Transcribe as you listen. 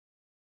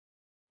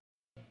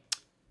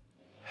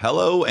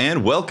Hello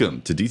and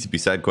welcome to DCP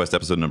SideQuest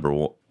episode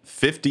number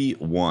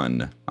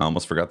 51. I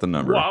almost forgot the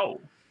number. Wow.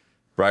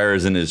 Briar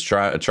is in his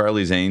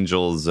Charlie's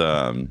Angels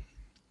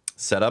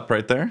setup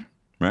right there,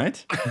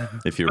 right?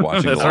 If you're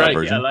watching the live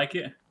version. Yeah, I like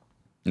it.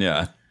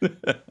 Yeah.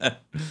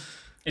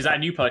 Is that a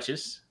new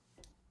purchase?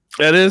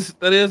 That is.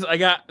 I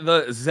got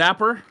the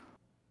Zapper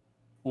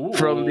Ooh.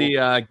 from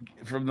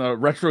the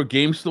retro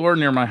game store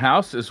near my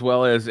house, as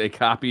well as a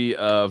copy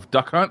of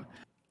Duck Hunt.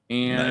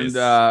 And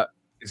Nice.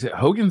 is it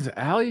Hogan's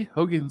Alley?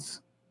 I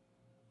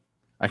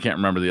can't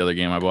remember the other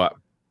game I bought.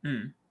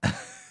 You've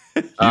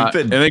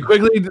And then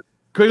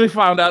quickly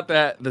found out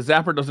that the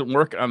Zapper doesn't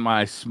work on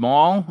my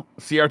small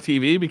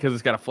CRTV because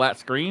it's got a flat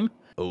screen.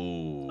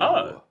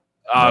 Oh.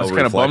 I was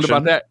kind of bummed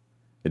about that.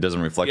 It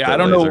doesn't reflect. Yeah, that I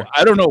don't laser. know.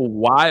 I don't know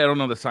why. I don't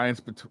know the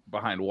science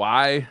behind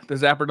why the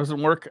Zapper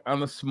doesn't work on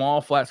the small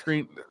flat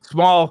screen,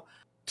 small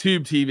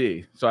tube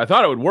TV. So I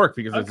thought it would work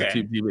because it's a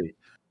tube TV.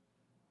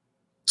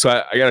 So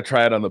I got to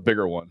try it on the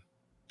bigger one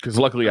because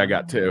luckily I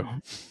got two.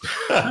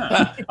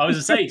 I was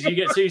to say, do you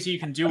get two so you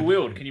can dual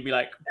wield? Can you be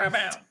like, bow,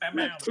 bow, bow,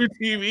 bow? Two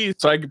TVs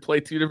so I can play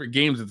two different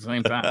games at the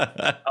same time.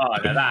 Oh,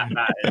 now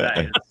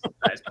that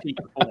is peak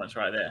performance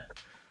right there.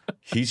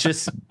 He's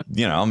just,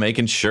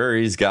 making sure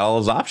he's got all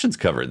his options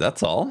covered.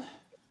 That's all.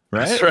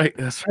 Right?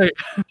 That's right.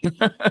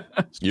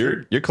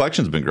 Your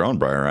collection's been growing,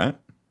 Briar,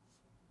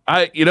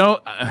 right?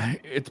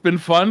 It's been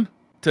fun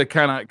to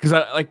kind of, because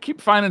I keep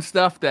finding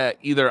stuff that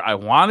either I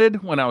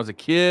wanted when I was a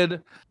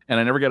kid and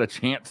I never got a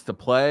chance to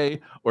play,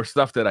 or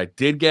stuff that I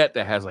did get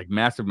that has like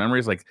massive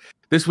memories. Like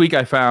this week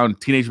I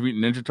found Teenage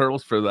Mutant Ninja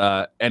Turtles for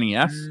the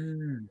NES.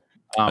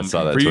 I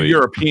saw that for you tweet.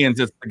 Europeans,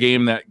 it's the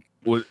game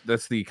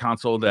that's the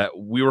console that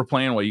we were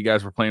playing while you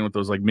guys were playing with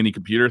those like mini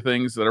computer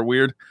things that are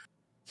weird.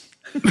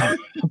 Like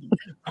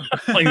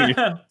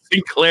your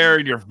Sinclair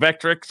and your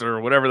Vectrix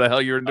or whatever the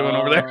hell you were doing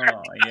over there.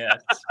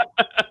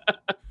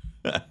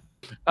 Oh, yes.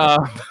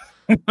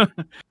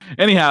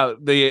 Anyhow,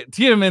 the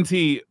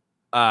TMNT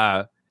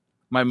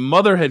my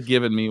mother had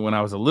given me when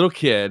I was a little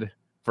kid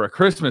for a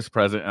Christmas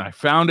present, and I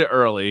found it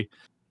early,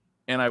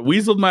 and I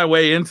weaseled my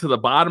way into the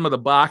bottom of the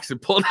box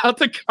and pulled out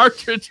the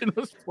cartridge and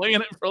was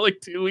playing it for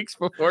like 2 weeks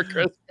before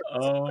Christmas.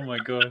 Oh my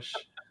gosh.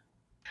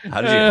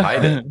 How did you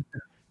hide it?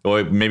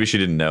 Well, maybe she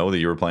didn't know that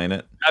you were playing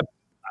it.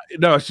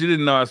 No, she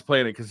didn't know I was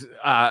playing it because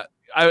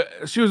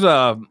she was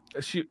a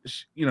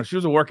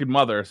working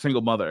mother, a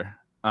single mother.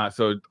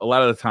 So a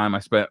lot of the time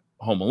I spent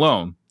home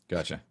alone.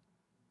 Gotcha.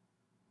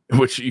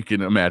 Which you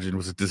can imagine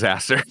was a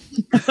disaster.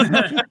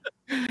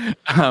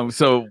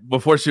 So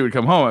before she would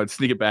come home, I'd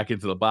sneak it back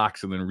into the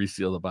box and then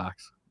reseal the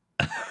box.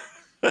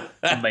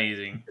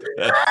 Amazing.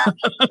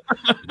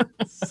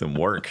 Some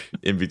work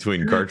in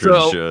between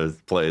cartridge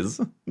plays.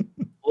 A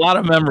lot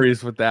of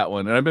memories with that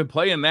one. And I've been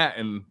playing that,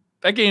 and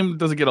that game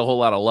doesn't get a whole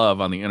lot of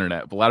love on the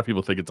internet, but a lot of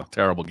people think it's a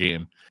terrible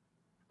game.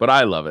 But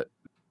I love it.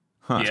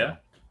 Huh. Yeah.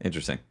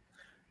 Interesting.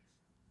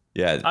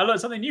 Yeah. I learned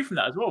something new from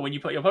that as well when you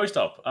put your post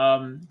up.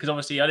 Because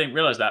obviously I didn't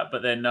realize that,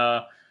 but then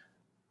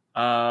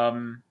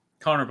Colin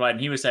replied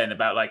and he was saying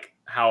about like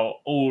how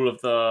all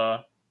of the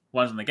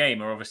ones in the game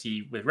are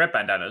obviously with red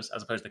bandanas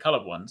as opposed to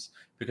colored ones,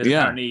 because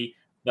apparently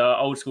the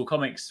old school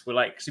comics were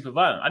like super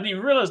violent. I didn't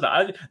even realize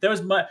that. There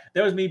was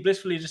me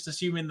blissfully just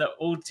assuming that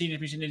all Teenage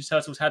Mutant Ninja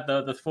Turtles had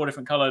the 4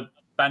 different colored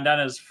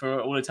bandanas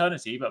for all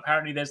eternity, but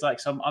apparently there's like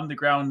some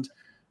underground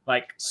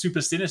like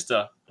super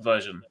sinister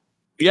version.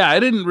 Yeah, I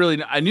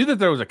knew that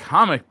there was a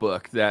comic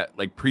book that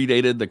like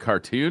predated the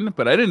cartoon,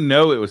 but I didn't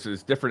know it was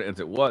as different as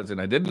it was.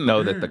 And I didn't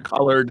know that the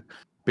colored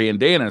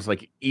bandanas,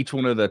 like each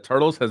one of the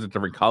turtles has a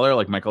different color.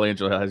 Like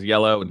Michelangelo has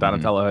yellow and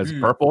Donatello has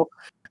purple.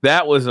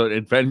 That was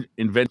an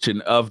invention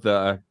of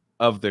the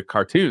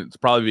cartoons,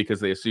 probably because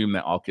they assume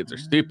that all kids are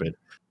stupid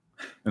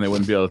and they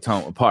wouldn't be able to tell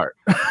them apart.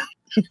 But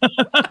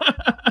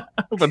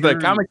the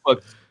comic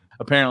books,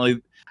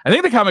 apparently, I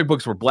think the comic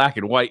books were black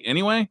and white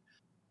anyway,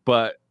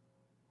 but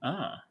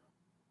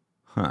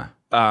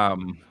I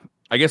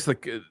guess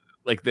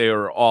they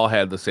all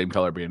had the same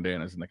color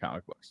bandanas in the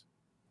comic books,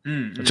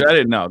 which I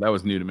didn't know. That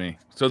was new to me.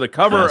 So the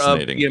cover of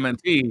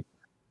TMNT,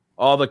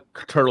 all the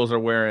turtles are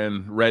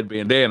wearing red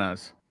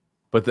bandanas,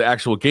 but the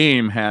actual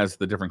game has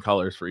the different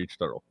colors for each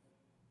turtle.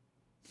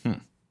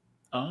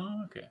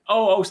 Oh, okay.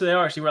 Oh, so they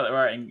are actually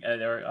writing.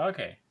 They're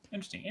okay.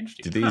 Interesting.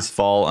 Do these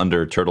fall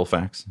under Turtle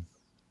Facts?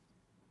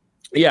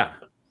 Yeah.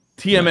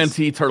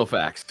 TMNT Turtle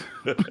Facts.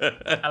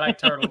 I like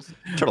turtles.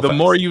 The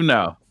more you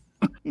know.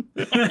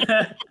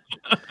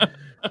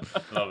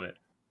 Love it.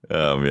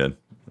 Oh man.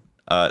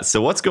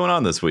 So what's going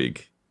on this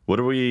week? What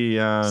are we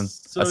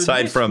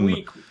aside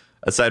from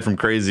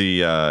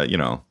crazy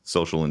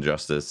social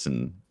injustice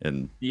and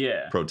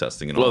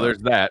protesting and all that? There's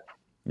that.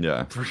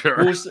 Yeah, for sure.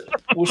 Well,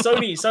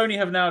 Sony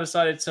have now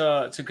decided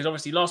to because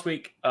obviously last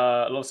week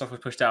a lot of stuff was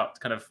pushed out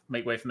to kind of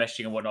make way for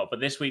messaging and whatnot, but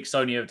this week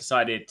Sony have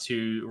decided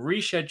to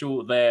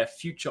reschedule their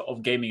Future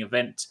of Gaming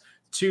event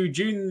to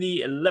June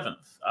the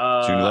 11th.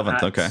 June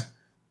 11th, okay.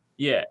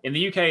 Yeah, in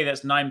the UK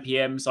that's 9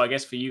 p.m. So I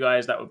guess for you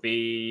guys that would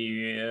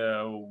be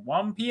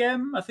 1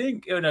 p.m. I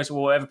think. Oh no, so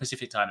whatever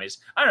Pacific time is.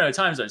 I don't know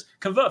time zones.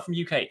 Convert from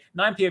UK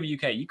 9 p.m.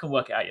 UK. You can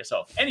work it out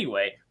yourself.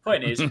 Anyway,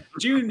 point is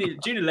June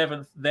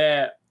 11th.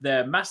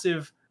 Their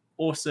massive,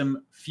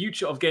 awesome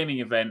Future of Gaming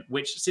event,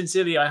 which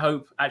sincerely I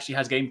hope actually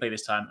has gameplay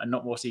this time and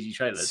not more CG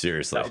trailers.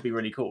 Seriously, that would be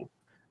really cool.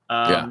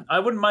 I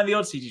wouldn't mind the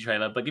odd CG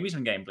trailer, but give me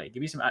some gameplay. Give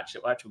me some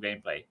actual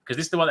gameplay because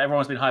this is the one that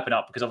everyone's been hyping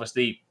up because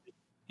obviously.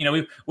 You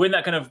know, we're in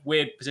that kind of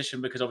weird position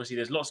because obviously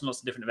there's lots and lots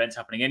of different events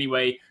happening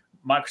anyway.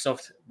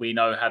 Microsoft, we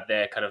know, had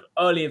their kind of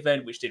early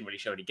event, which didn't really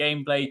show any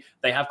gameplay.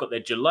 They have got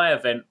their July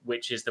event,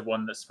 which is the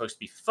one that's supposed to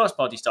be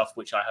first-party stuff,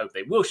 which I hope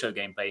they will show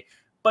gameplay.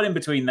 But in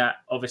between that,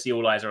 obviously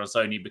all eyes are on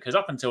Sony because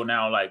up until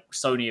now, like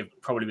Sony have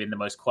probably been the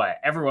most quiet.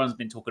 Everyone's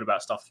been talking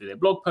about stuff through their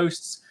blog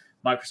posts.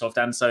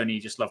 Microsoft and Sony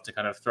just love to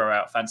kind of throw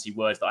out fancy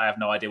words that I have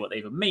no idea what they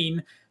even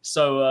mean.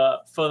 So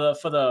for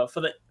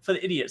the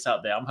idiots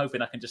out there, I'm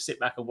hoping I can just sit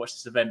back and watch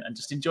this event and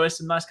just enjoy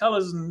some nice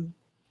colors and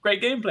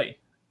great gameplay.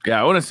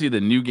 Yeah, I want to see the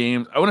new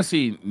games. I want to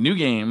see new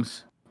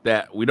games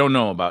that we don't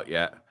know about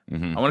yet.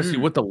 I want to see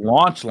what the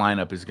launch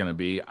lineup is going to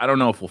be. I don't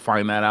know if we'll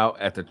find that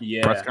out at the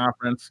press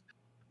conference,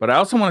 but I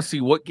also want to see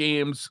what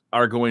games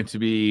are going to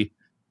be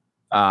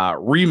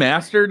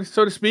remastered,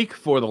 so to speak,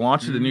 for the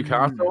launch of the new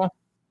console.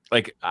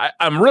 Like,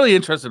 I'm really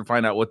interested to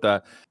find out what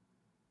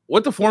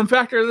the form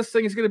factor of this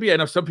thing is going to be. I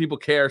know some people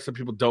care, some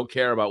people don't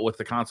care about what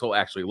the console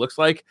actually looks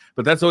like,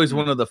 but that's always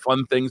one of the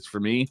fun things for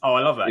me. Oh,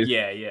 I love that.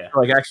 Yeah.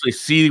 Like actually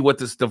see what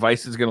this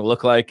device is going to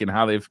look like and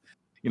how they've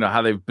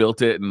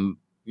built it and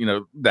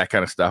that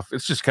kind of stuff.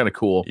 It's just kind of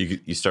cool.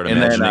 You start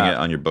imagining it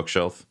on your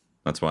bookshelf.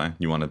 That's why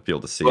you want to be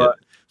able to see it.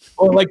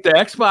 Well, like the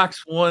Xbox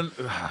One,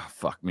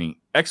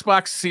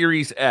 Xbox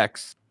Series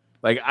X.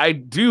 Like I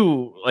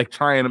do like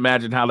try and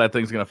imagine how that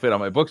thing's gonna fit on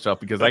my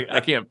bookshelf because I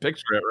can't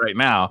picture it right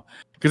now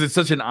because it's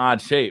such an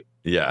odd shape.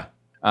 Yeah.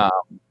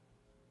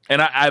 And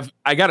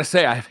I gotta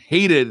say I've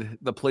hated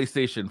the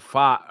PlayStation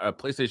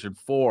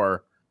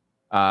 4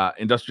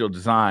 industrial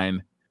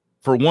design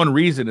for one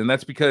reason, and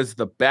that's because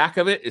the back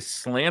of it is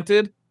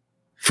slanted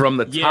from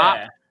the top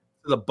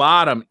to the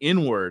bottom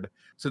inward.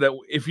 So that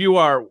if you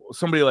are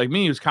somebody like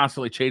me who's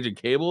constantly changing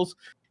cables,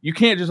 you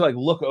can't just like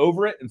look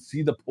over it and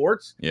see the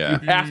ports. Yeah,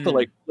 you have to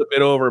like flip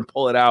it over and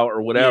pull it out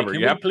or whatever.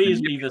 Can we please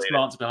leave the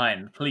slants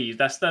behind, please?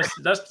 That's not.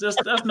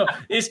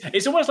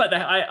 It's almost like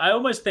that. I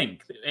almost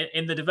think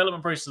in the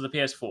development process of the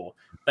PS4,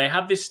 they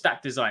had this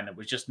stack design that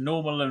was just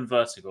normal and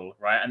vertical,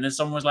 right? And then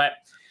someone was like,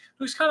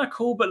 "Looks kind of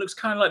cool, but looks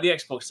kind of like the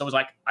Xbox." So I was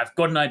like, "I've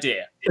got an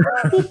idea,"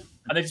 and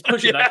they just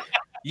push it like.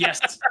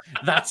 Yes,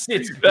 that's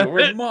it. You're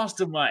a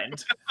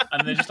mastermind.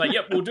 And they're just like,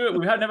 yep, we'll do it.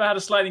 We've never had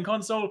a sliding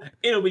console.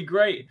 It'll be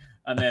great.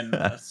 And then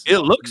it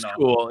looks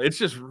cool. It's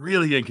just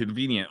really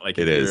inconvenient. Like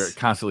if you're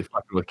constantly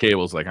fucking with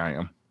cables like I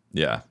am.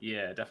 Yeah.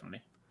 Yeah,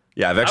 definitely.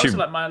 Yeah, I've actually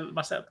like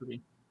my setup could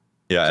be.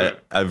 Yeah,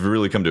 I've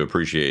really come to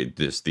appreciate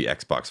the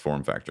Xbox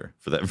form factor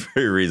for that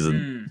very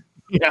reason.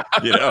 Yeah.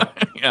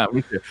 Yeah,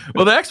 me too.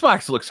 Well, the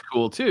Xbox looks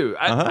cool too.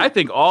 I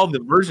think all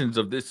the versions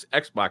of this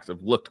Xbox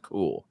have looked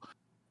cool.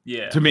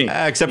 Yeah, to me,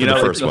 except for the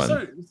first one.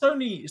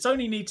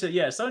 Sony need to.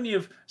 Yeah, Sony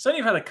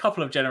have had a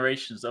couple of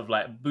generations of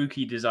like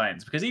booky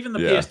designs because even the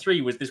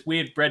PS3 was this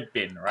weird bread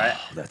bin, right?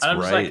 Oh, that's and I'm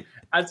right.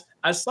 Just like,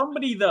 as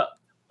somebody that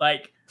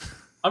like,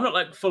 I'm not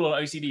like full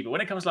on OCD, but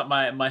when it comes to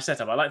like my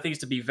setup, I like things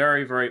to be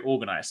very very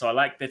organized. So I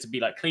like there to be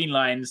like clean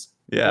lines,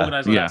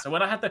 organized like that. So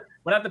when I had the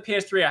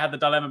PS3, I had the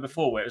dilemma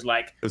before where it was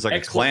like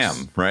a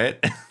clam,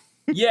 right?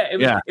 Yeah, it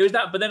was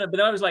that. But then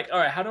I was like, all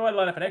right, how do I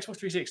line up an Xbox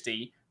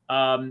 360,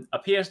 a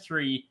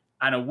PS3?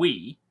 And a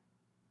Wii,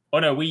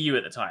 Wii U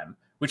at the time,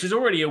 which was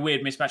already a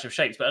weird mismatch of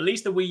shapes, but at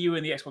least the Wii U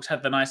and the Xbox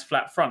had the nice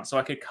flat front, so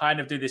I could kind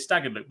of do this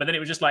staggered look. But then it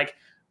was just like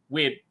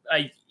weird.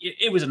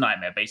 It was a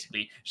nightmare,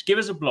 basically. Just give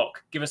us a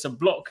block,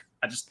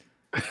 and just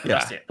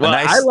that's it. Well,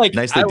 nicely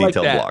detailed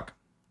block.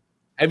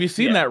 Have you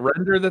seen that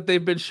render that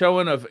they've been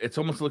showing of? It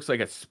almost looks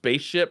like a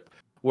spaceship,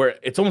 where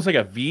it's almost like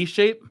a V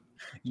shape.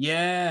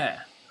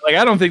 Yeah. Like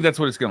I don't think that's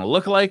what it's going to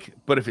look like,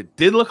 but if it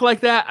did look like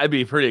that, I'd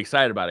be pretty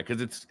excited about it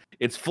because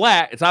it's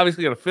flat. It's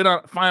obviously going to fit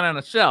fine on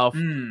a shelf,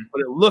 but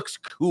it looks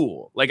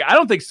cool. Like I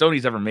don't think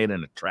Sony's ever made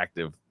an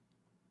attractive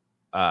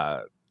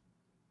home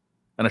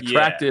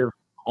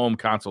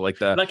console like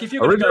the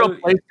original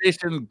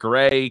PlayStation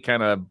gray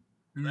kind of.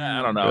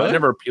 I don't know. Really? It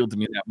never appealed to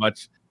me that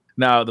much.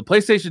 Now the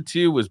PlayStation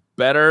 2 was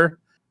better,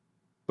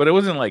 but it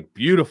wasn't like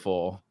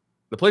beautiful.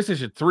 The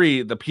PlayStation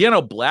 3, the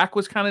piano black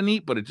was kind of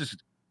neat, but it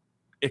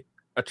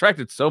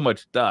attracted so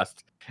much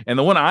dust. And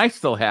the one I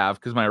still have,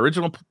 because my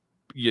original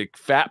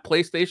fat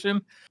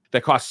PlayStation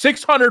that cost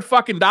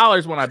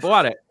 $600 when I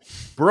bought it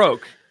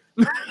broke,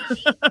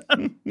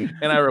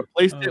 and I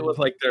replaced it with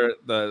like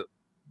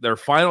their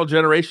final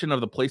generation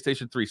of the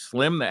PlayStation 3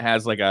 Slim that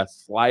has like a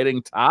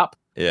sliding top.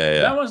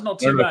 Yeah. That was not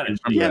too bad.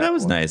 Yeah, that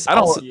was nice. I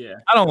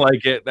don't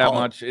like it that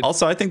much.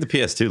 Also, I think the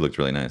PS2 looked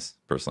really nice,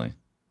 personally.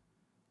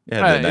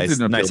 Yeah,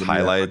 the nice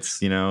highlights,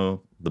 the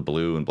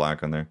blue and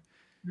black on there.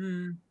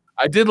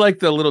 I did like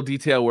the little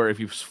detail where if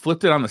you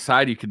flipped it on the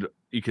side, you could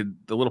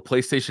the little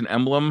PlayStation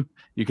emblem,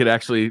 you could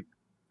actually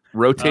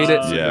rotate it.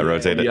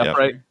 Rotate it.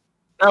 Upright.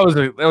 That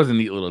was a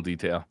neat little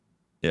detail.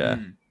 Yeah.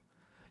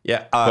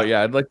 Yeah. But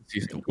yeah, I'd like to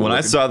see some cool when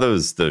I saw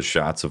those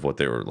shots of what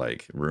they were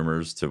like,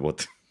 rumors to what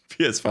the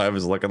PS5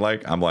 is looking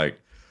like, I'm like,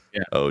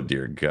 oh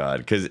dear God.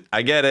 Because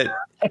I get it.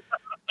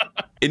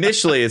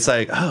 Initially, it's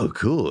like, oh,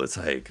 cool. It's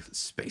like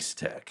space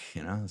tech,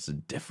 you know, it's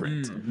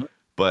different.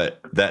 But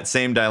that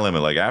same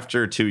dilemma, like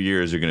after 2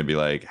 years, you're going to be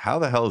like, how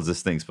the hell is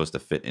this thing supposed to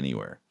fit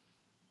anywhere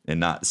and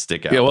not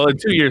stick out? Yeah, well, in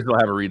 2 years, they'll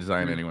have a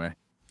redesign anyway.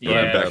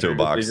 Yeah, back to a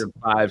box. PlayStation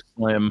 5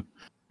 Slim,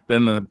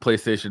 then the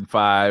PlayStation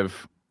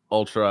 5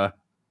 Ultra,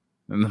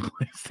 and the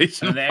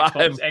PlayStation and the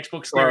 5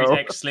 Xbox Series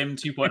X Slim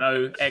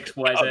 2.0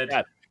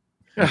 XYZ.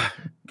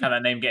 Kind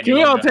of name getting. Can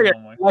we all take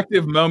a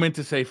collective moment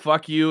to say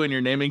 "fuck you" in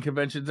your naming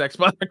conventions,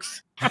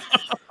 Xbox?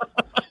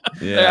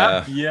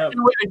 Yeah. You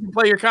can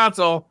play your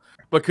console,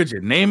 but could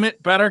you name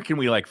it better? Can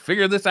we like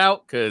figure this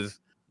out? Because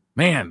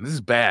man, this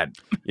is bad.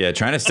 Yeah,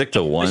 trying to stick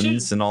to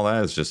ones and all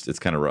that is just, it's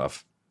kind of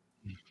rough.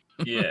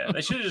 Yeah,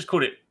 they should have just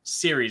called it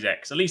Series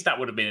X. At least that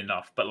would have been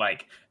enough. But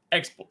like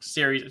Xbox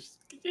Series,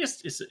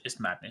 it's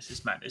madness.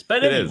 It's madness.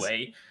 But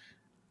anyway,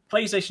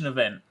 PlayStation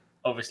event.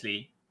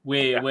 Obviously,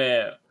 we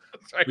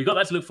got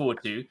that to look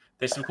forward to.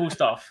 There's some cool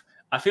stuff.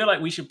 I feel like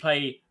we should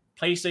play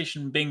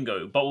PlayStation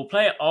Bingo, but we'll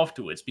play it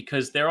afterwards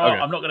because there are.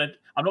 I'm not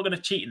gonna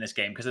cheat in this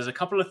game because there's a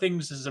couple of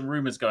things. There's some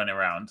rumors going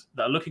around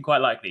that are looking quite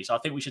likely. So I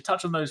think we should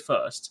touch on those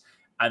first,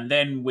 and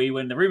then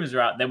when the rumors are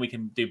out, then we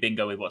can do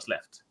bingo with what's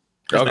left.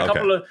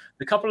 The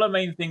couple of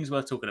main things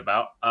worth talking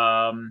about.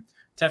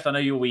 Teft, I know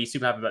you'll be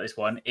super happy about this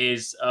one.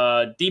 Is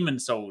Demon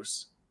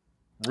Souls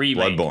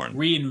remake, Bloodborne,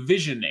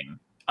 re-envisioning.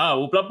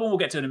 Oh, well, Bloodborne we'll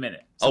get to in a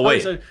minute.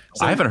 I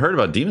haven't heard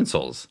about Demon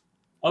Souls.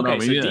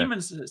 Okay,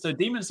 Demon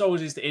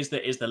Souls is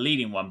the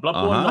leading one.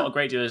 Bloodborne, not a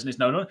great deal is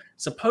known on.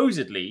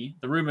 Supposedly,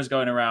 the rumors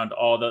going around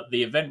are that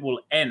the event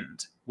will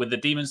end with the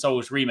Demon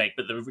Souls remake,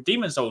 but the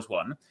Demon Souls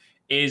one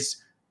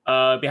is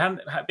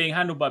being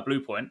handled by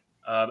Bluepoint.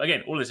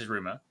 Again, all this is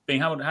rumor.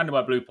 Being handled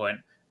by Bluepoint,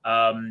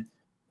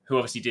 who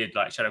obviously did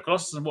like Shadow of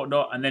Colossus and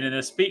whatnot. And then in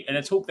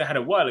a talk they had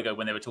a while ago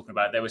when they were talking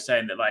about it, they were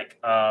saying that like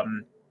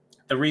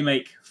the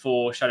remake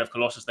for Shadow of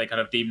Colossus, they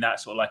kind of deemed that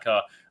sort of like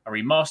a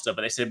remaster,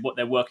 but they said what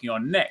they're working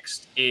on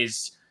next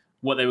is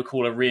what they would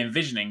call a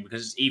re-envisioning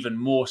because it's even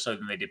more so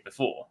than they did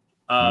before.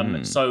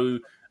 So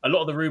a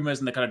lot of the rumors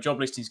and the kind of job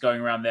listings going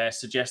around there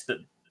suggest that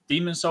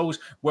Demon Souls,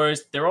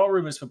 whereas there are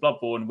rumors for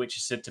Bloodborne, which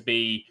is said to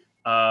be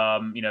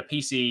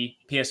PC,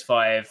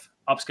 PS5,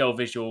 upscale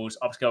visuals,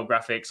 upscale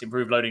graphics,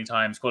 improved loading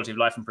times, quality of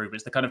life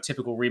improvements, the kind of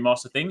typical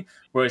remaster thing.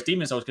 Whereas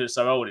Demon Souls, because it's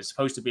so old, it's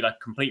supposed to be like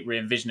complete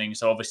re-envisioning.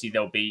 So obviously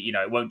there'll be,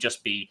 it won't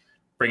just be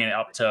bringing it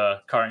up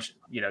to current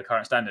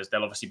standards.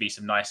 There'll obviously be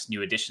some nice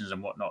new additions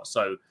and whatnot.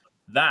 So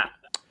that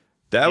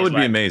would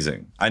be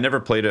amazing. I never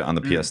played it on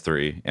the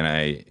PS3, and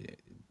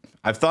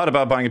I've thought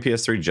about buying a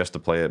PS3 just to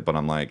play it, but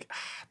I'm like,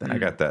 then I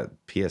got that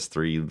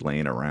PS3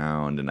 laying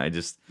around, and I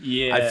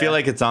feel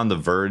like it's on the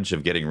verge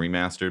of getting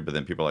remastered, but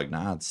then people are like,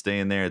 nah, it's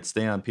staying there. It's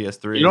staying on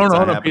PS3. You don't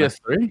own a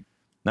PS3?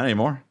 Not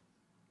anymore.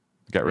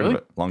 Got rid of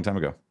it a long time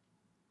ago.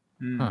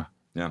 Huh.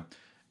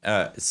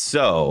 Yeah.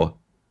 So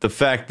the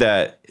fact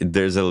that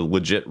there's a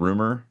legit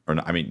rumor, or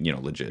not, I mean,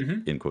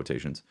 legit in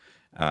quotations,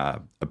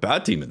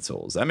 about Demon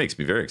Souls, that makes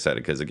me very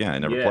excited because, again, I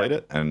never played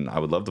it, and I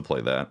would love to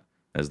play that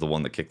as the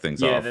one that kicked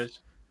things off.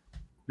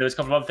 There was a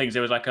couple of other things.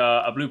 There was like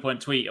a Bluepoint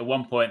tweet at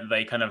one point.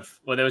 They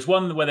there was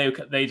one where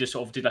they just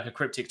sort of did like a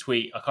cryptic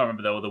tweet. I can't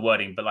remember all the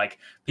wording, but like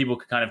people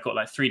kind of got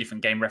like 3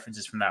 different game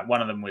references from that. One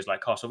of them was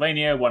like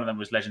Castlevania. One of them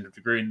was Legend of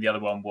Dragoon. The other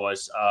one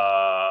was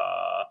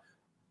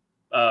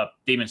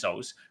Demon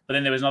Souls. But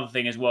then there was another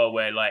thing as well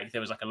where like there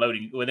was like a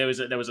loading, where there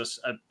was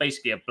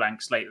basically a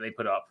blank slate that they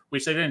put up,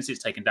 which they didn't see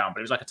it's taken down, but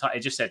it was like it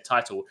just said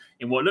title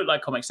in what looked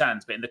like Comic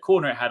Sans, but in the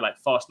corner it had like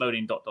fast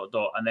loading ...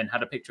 and then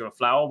had a picture of a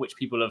flower, which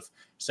people have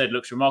said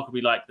looks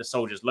remarkably like the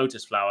soldier's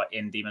lotus flower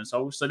in Demon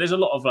Souls. So there's a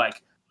lot of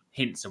like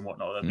hints and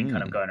whatnot that have been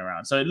kind of going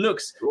around. So it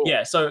looks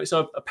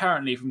so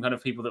apparently from kind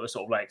of people that were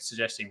sort of like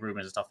suggesting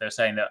rumors and stuff, they're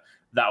saying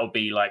that will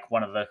be like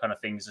one of the kind of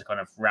things to kind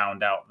of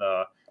round out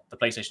the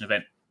PlayStation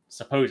event.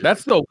 Supposedly.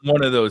 That's the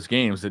one of those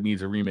games that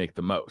needs a remake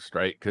the most,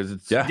 right? Because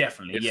it's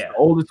definitely the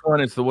oldest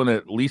one. It's the one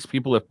that least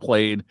people have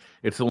played.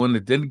 It's the one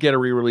that didn't get a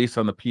re-release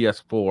on the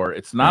PS4.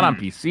 It's not on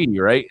PC,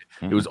 right?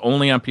 It was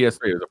only on PS3.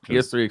 It was a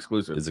PS3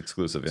 exclusive. It's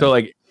exclusive. So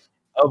like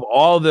of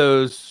all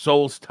those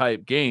Souls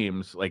type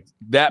games, like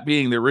that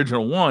being the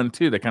original one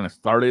too, that kind of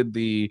started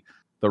the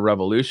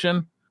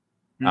revolution.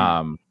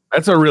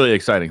 That's a really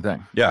exciting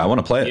thing. Yeah, I want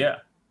to play it. Yeah.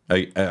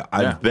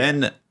 I've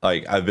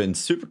been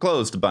super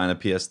close to buying a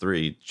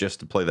PS3 just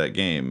to play that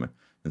game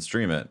and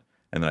stream it,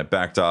 and then I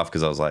backed off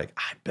because I was like,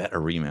 I bet a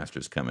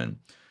remaster's coming.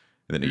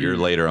 And then a year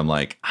later, I'm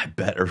like, I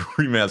bet a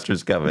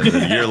remaster's coming.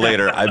 And a year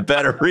later, I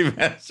bet a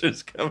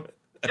remaster's coming.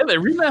 Yeah, they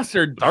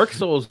remastered Dark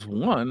Souls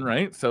 1,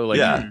 right? So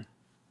like,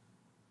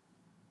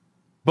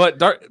 but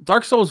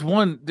Dark Souls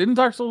 1 didn't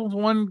Dark Souls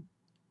 1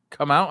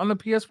 come out on the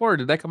PS4, or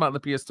did that come out on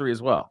the PS3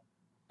 as well?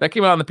 That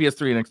came out on the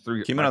PS3 and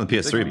X3. Came out on the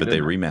PS3, but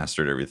they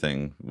remastered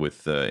everything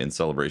with in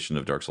celebration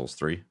of Dark Souls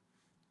 3.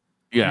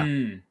 Yeah.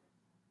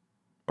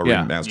 or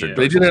remastered.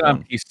 They did it on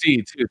 1.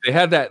 PC too. They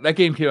had that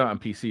game came out on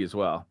PC as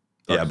well.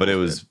 Yeah, but it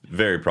was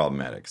very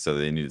problematic, so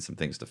they needed some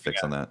things to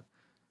fix on that.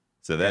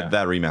 So that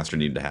remaster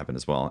needed to happen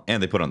as well,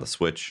 and they put on the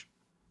Switch.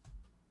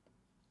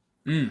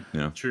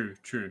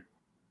 True.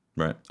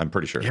 Right, I'm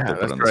pretty sure they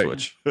put on the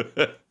Switch.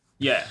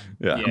 yeah,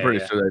 I'm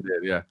pretty sure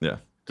they did. Yeah.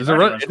 Does it it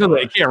run?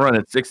 It can't run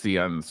at 60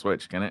 on the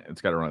Switch, can it?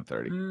 It's got to run at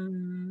 30.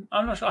 I'm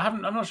not sure.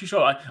 I'm not too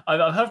sure.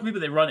 I've heard from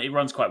people that it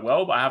runs quite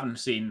well, but I haven't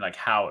seen like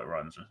how it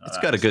runs. It's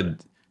got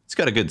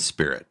a good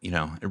spirit, you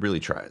know. It really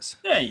tries.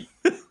 Yeah,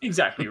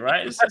 exactly.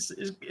 Right. It's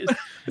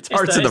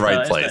heart's in the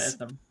right place.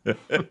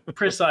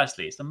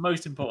 Precisely. It's the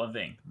most important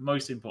thing.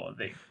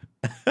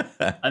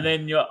 And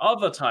then your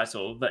other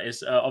title that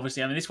is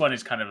obviously, I mean, this one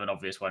is kind of an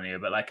obvious one here,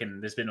 but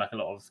there's been like a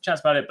lot of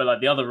chats about it. But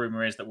like the other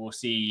rumor is that we'll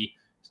see.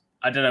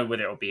 I don't know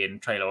whether it'll be in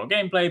trailer or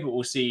gameplay, but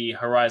we'll see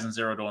Horizon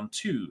Zero Dawn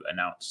 2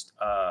 announced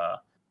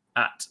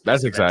at.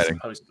 That's exciting.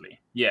 Supposedly,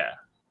 yeah.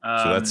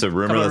 So that's a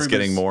rumor that's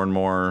getting more and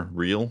more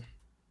real.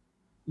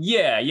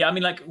 Yeah. I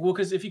mean,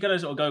 because if you kind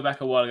of sort of go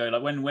back a while ago,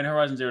 like when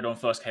Horizon Zero Dawn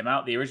first came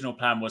out, the original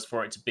plan was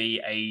for it to be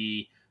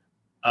a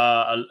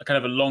kind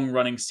of a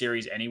long-running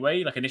series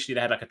anyway. Like initially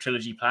they had like a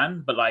trilogy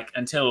plan, but like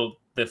until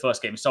the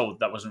first game sold,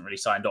 that wasn't really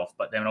signed off.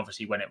 But then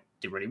obviously when it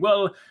did really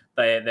well,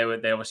 they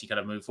obviously kind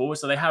of moved forward.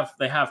 So they have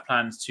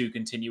plans to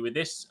continue with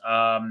this.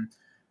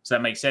 So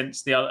that makes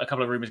sense. A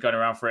couple of rumors going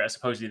around for it.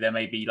 Supposedly there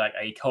may be like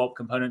a co-op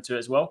component to it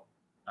as well,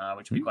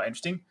 which would be quite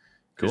interesting.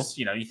 Because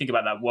you think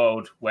about that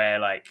world where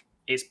like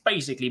it's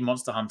basically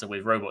Monster Hunter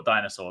with robot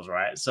dinosaurs,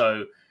 right?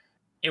 So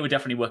it would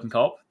definitely work in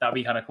co-op. That'd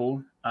be kind of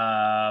cool.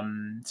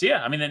 So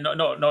yeah, I mean,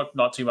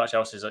 not too much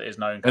else is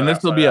known. And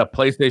this will be a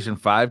PlayStation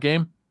 5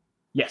 game.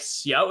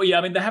 Yes. Yeah. Oh, yeah.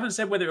 I mean, they haven't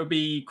said whether it would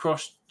be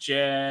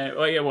cross-gen.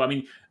 Oh, yeah. Well, I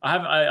mean,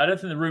 I don't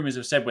think the rumors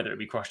have said whether it would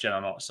be cross-gen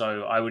or not.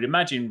 So I would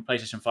imagine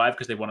PlayStation 5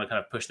 because they want to kind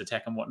of push the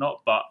tech and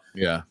whatnot. But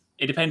yeah,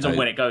 it depends on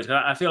when it goes.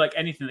 I feel like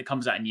anything that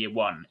comes out in year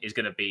one is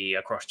going to be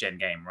a cross-gen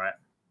game, right?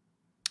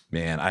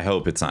 Man, I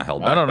hope it's not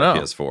held back by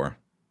PS4.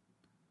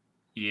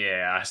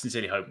 Yeah, I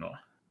sincerely hope not.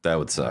 That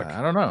would suck.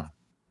 I don't know.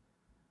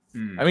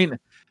 I mean,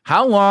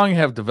 how long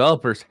have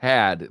developers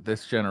had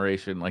this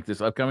generation, like this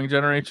upcoming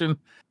generation,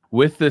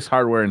 with this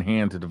hardware in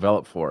hand to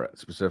develop for it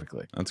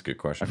specifically? That's a good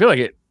question. I feel like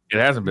it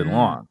hasn't been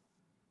long.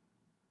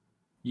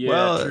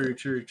 Yeah,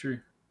 true.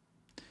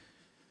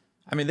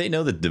 I mean, they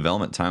know that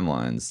development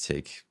timelines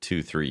take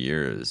 2-3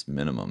 years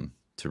minimum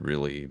to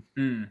really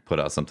put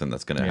out something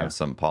that's going to have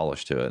some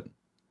polish to it.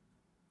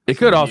 It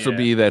could also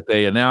be that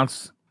they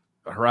announce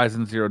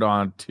Horizon Zero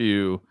Dawn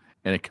 2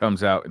 and it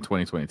comes out in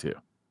 2022.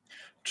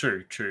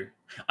 True.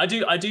 I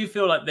do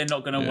feel like they're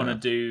not going to want to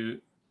do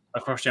a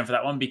cross-gen for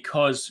that one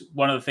because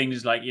one of the things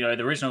is like,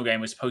 the original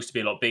game was supposed to be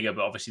a lot bigger,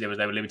 but obviously they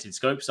were limited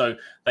scope. So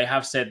they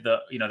have said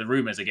that, the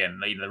rumors again,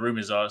 the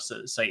rumors are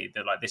say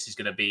that like this is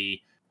going to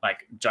be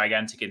like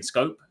gigantic in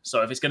scope.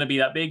 So if it's going to be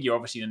that big, you're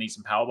obviously going to need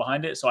some power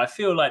behind it. So I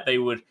feel like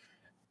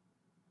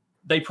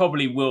they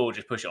probably will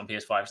just push it on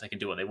PS5 so they can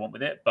do what they want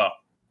with it, but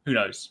who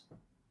knows?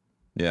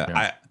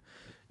 Yeah.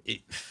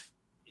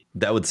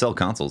 That would sell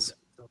consoles.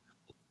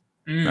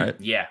 Right?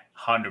 Yeah,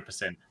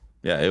 100%.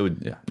 Yeah, it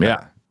would.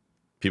 Yeah.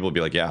 People would be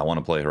like, I want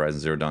to play Horizon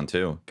Zero Dawn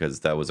 2 because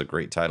that was a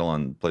great title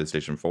on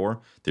PlayStation 4,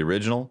 the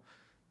original,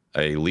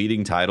 a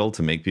leading title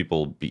to make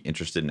people be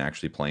interested in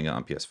actually playing it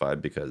on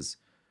PS5 because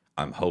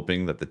I'm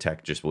hoping that the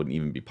tech just wouldn't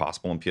even be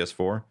possible on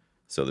PS4.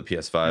 So the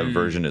PS5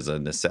 version is a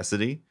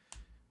necessity.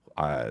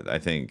 I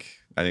think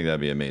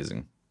that'd be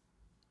amazing.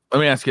 Let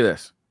me ask you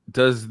this: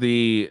 Does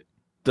the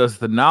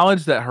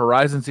knowledge that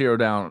Horizon Zero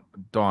Dawn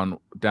Horizon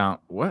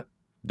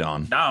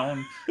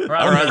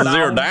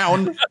Zero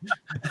Dawn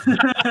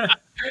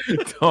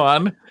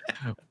Dawn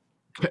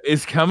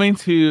is coming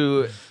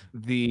to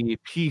the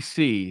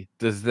PC,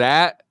 does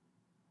that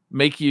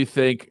make you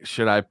think,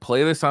 should I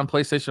play this on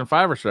PlayStation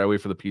 5 or should I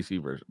wait for the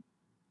PC version?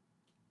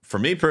 For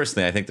me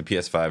personally, I think the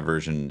PS5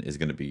 version is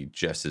going to be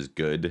just as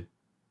good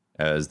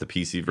as the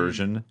PC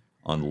version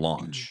on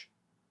launch.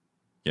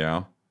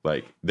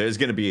 Like there's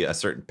going to be a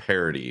certain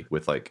parity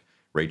with like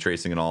ray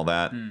tracing and all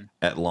that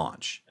at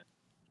launch.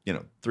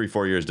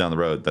 3-4 years down the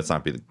road, that's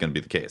not going to be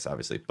the case,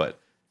 obviously. But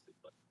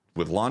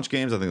with launch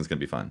games, I think it's going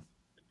to be fun.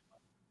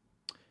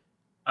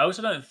 I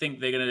also don't think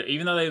they're going to,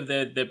 even though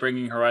they're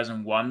bringing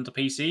Horizon 1 to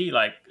PC,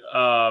 like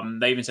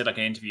they even said like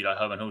an interview, like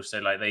Herman Hulse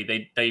said, like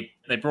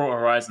they brought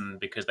Horizon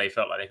because they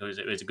felt like it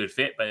was a good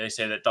fit, but they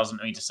say that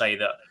doesn't mean to say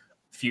that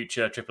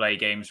future AAA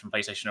games from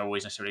PlayStation are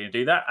always necessarily going to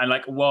do that. And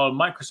like while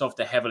Microsoft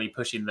are heavily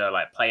pushing the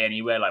like play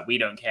anywhere, like we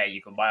don't care,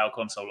 you can buy our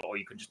console or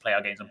you can just play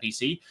our games on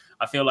PC,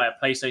 I feel like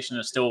PlayStation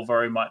is still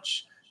very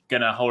much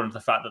going to hold on to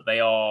the fact that they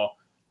are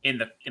in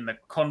the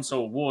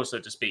console war, so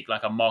to speak,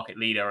 like a market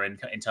leader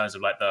in terms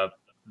of like the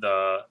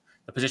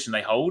position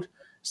they hold.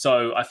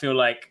 So I feel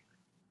like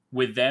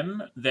with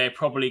them, they're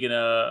probably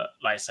gonna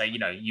like say,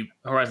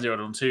 Horizon Zero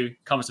Dawn 2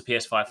 comes to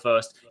PS5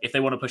 first. If they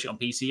want to push it on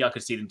PC, I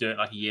could see them doing it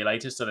like a year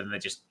later. So then they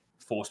just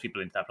force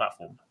people into that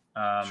platform.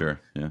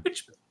 Sure, yeah.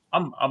 Which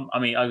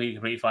I'd be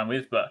completely fine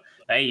with. But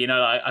hey,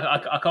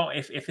 I can't.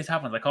 If this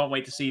happens, I can't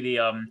wait to see the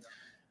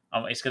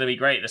It's going to be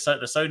great. The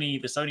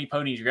Sony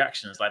ponies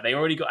reactions, like they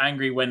already got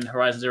angry when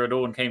Horizon Zero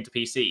Dawn came to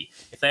PC.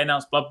 If they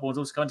announced Bloodborne's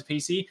also coming to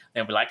PC,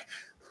 they'll be like,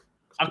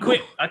 I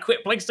quit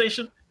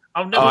PlayStation.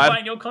 I'm never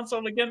buying your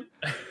console again.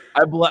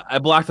 I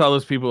blocked all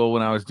those people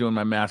when I was doing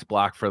my mass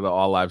block for the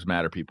All Lives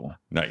Matter people.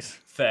 Nice.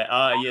 Fair.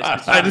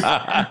 Yes.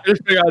 I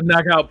just figured I'd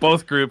knock out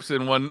both groups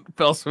in one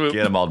fell swoop.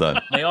 Get them all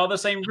done. They are the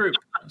same group.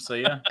 So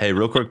yeah. Hey,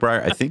 real quick,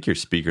 Briar, I think your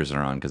speakers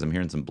are on because I'm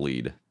hearing some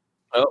bleed.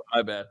 Oh,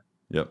 my bad.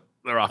 Yep.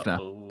 They're off now.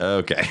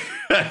 Okay.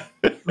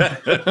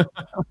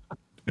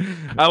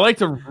 I like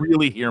to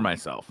really hear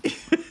myself.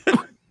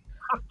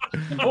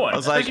 I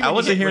was like, I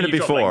wasn't hearing it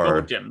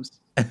before.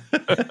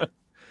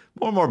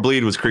 More and more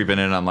bleed was creeping in.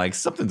 And I'm like,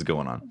 something's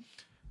going on.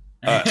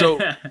 So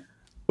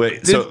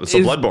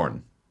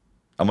Bloodborne.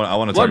 I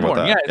want to talk about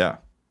that. Yeah.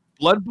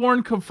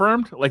 Bloodborne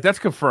confirmed? Like that's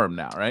confirmed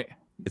now, right?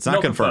 It's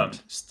not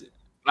confirmed.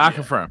 Not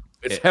confirmed.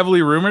 It's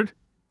heavily rumored,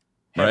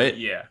 right?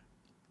 Yeah.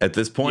 At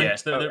this point,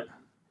 so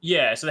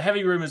the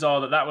heavy rumors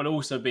are that would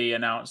also be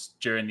announced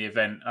during the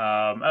event.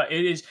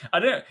 It is. I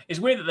don't know. It's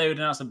weird that they would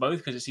announce them both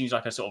because it seems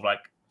like a sort of like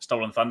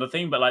stolen thunder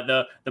thing. But like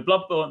the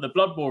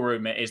Bloodborne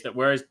rumor is that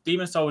whereas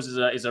Demon Souls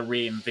is a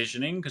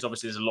re-envisioning because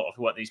obviously there's a lot of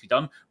work that needs to be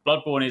done.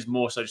 Bloodborne is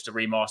more so just a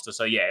remaster.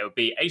 So yeah, it would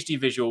be HD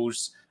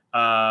visuals,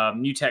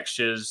 new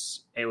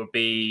textures. It would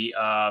be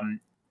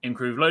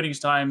improved loading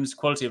times,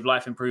 quality of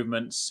life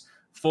improvements,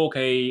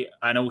 4K,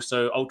 and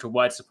also ultra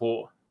wide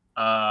support.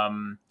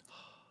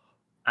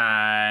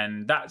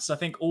 And that's, I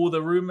think, all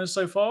the rumors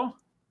so far.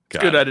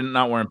 It's good I did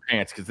not wear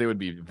pants because they would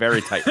be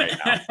very tight right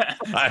now.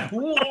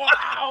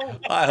 Wow!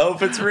 I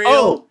hope it's real.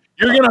 Oh,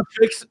 you're gonna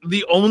fix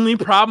the only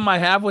problem I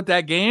have with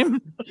that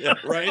game? Yeah,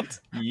 right.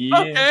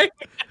 Yeah.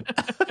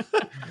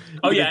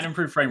 Okay. And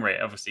improved frame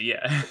rate, obviously.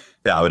 Yeah.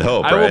 Yeah, I would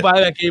hope. I will buy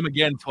that game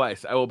again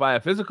twice. I will buy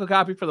a physical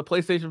copy for the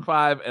PlayStation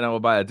 5, and I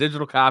will buy a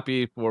digital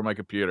copy for my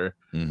computer.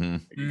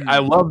 Mm-hmm. I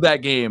love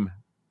that game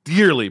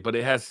dearly, but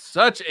it has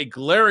such a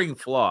glaring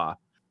flaw.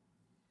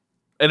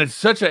 And it's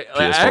such a.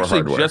 I actually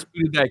hardware. Just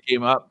booted that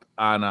game up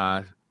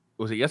on.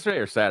 Was it yesterday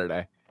or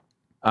Saturday?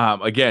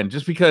 Again,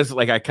 just because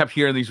like I kept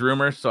hearing these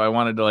rumors, so I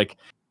wanted to like,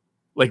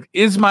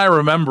 is my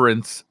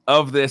remembrance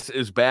of this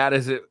as bad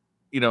as it?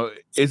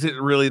 Is it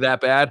really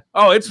that bad?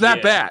 Oh, it's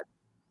that bad.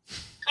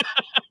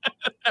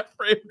 That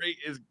frame rate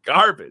is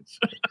garbage.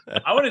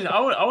 I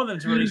want them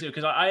to release it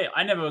because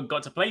I never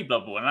got to play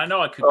Bloodborne, and I know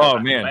I could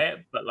play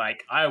it, but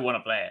like I want to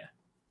play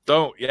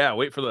it.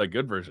 Wait for the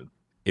good version.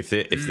 If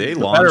they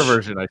launch better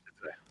version, I should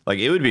say. Like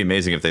it would be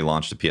amazing if they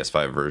launched a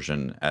PS5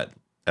 version at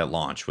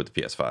launch with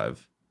the PS5.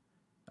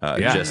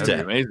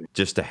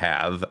 Just to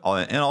have,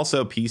 and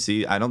also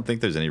PC. I don't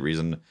think there's any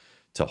reason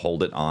to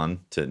hold it on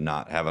to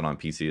not have it on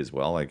PC as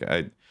well. Like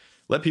I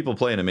let people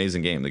play an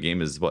amazing game. The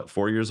game is what,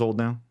 4 years old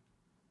now?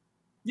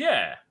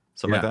 Yeah.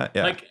 Something like that.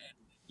 Yeah. Like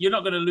you're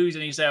not going to lose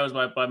any sales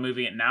by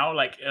moving it now.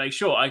 Like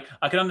sure,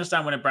 I can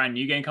understand when a brand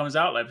new game comes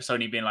out, like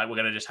Sony being like, we're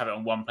going to just have it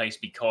on one place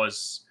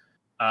because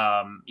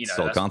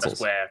that's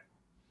where.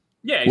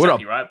 Yeah,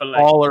 exactly, right. But like,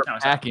 baller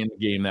packing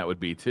game that would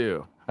be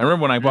too. I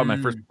remember when I bought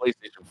my first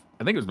PlayStation.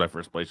 I think it was my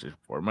first PlayStation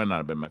 4. It might not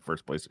have been my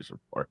first PlayStation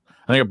 4.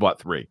 I think I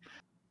bought 3.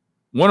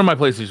 One of my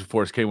PlayStation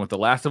 4s came with The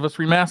Last of Us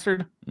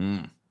remastered.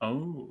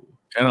 Oh,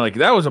 and like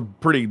that was a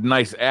pretty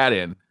nice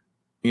add-in.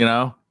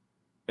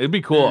 It'd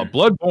be cool. A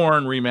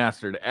Bloodborne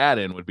remastered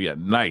add-in would be a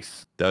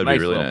nice. That would be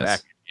really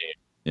nice.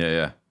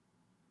 Yeah.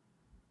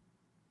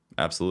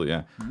 Absolutely,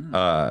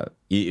 yeah.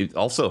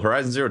 Also,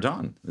 Horizon Zero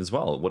Dawn as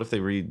well. What if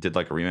they did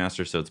like a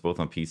remaster so it's both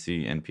on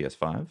PC and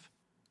PS5?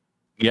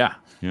 Yeah.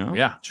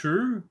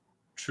 True.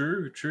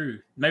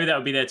 Maybe that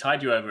would be their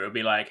tide you over. It would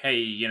be like,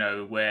 hey,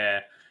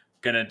 we're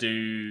gonna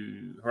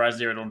do Horizon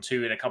Zero Dawn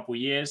 2 in a couple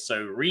years,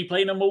 so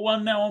replay number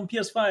 1 now on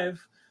PS5.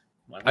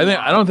 Like,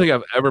 I don't think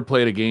I've ever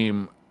played a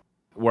game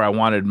where I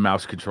wanted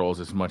mouse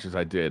controls as much as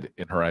I did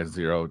in Horizon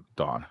Zero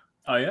Dawn.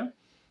 Oh yeah.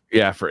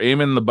 Yeah, for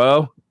aiming the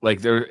bow,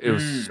 like it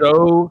was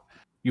so.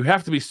 You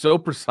have to be so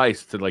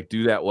precise to like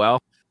do that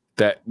well.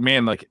 That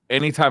man, like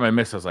anytime I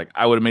missed, I was like,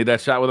 I would have made that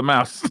shot with a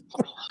mouse.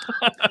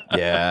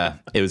 Yeah,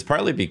 it was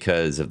partly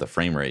because of the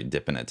frame rate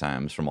dipping at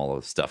times from all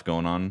the stuff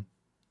going on.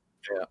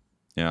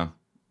 Yeah.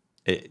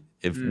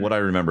 What I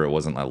remember, it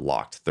wasn't a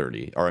locked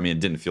 30, or I mean, it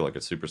didn't feel like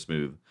a super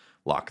smooth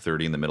lock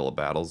 30 in the middle of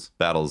battles.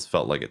 Battles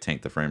felt like it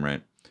tanked the frame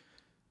rate.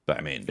 But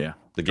I mean,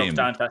 the game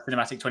down to that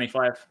cinematic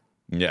 25.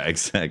 Yeah,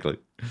 exactly.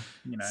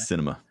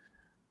 Cinema.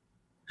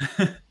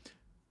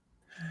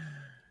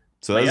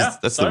 So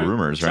that's the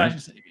rumors, right?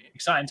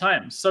 Exciting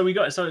times. So we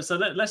got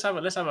let's have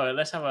a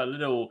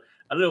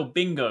little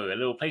bingo, a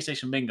little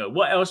PlayStation bingo.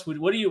 What else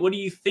what do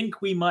you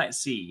think we might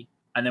see?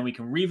 And then we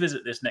can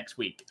revisit this next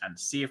week and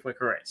see if we're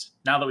correct.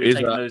 Now that we've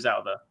taken those out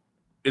of the.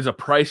 Is a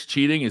price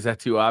cheating? Is that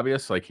too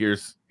obvious? Like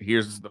here's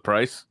the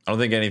price. I don't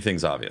think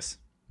anything's obvious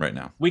right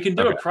now. We can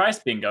do a price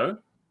bingo.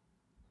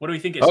 What do we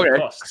think it's going to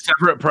cost?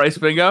 Separate price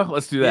bingo.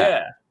 Let's do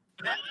that.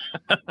 Yeah.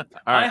 All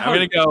right. I'm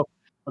gonna go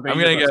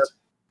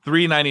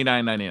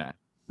 $399.99.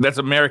 That's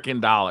American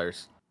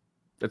dollars.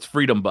 That's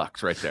freedom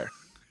bucks right there.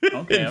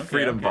 Okay.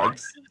 Freedom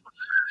bucks.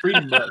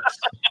 Freedom bucks.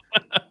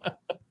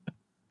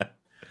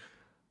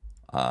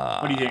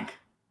 What do you think?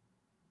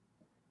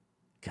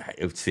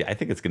 God, see, I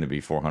think it's going to be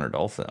 400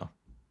 also.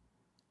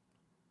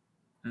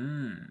 So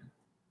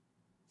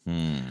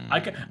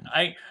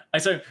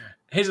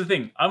here's the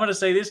thing. I'm going to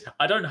say this.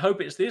 I don't hope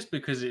it's this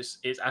because it's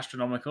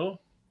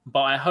astronomical,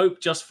 but I hope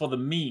just for the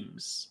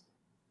memes,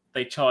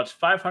 they charge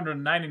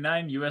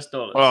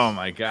 $599. Oh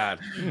my god!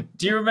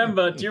 Do you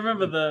remember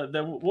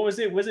the what was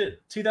it? Was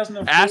it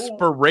 2004?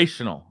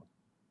 Aspirational.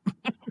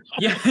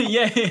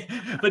 Yeah.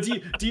 But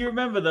do you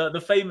remember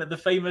the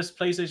famous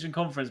PlayStation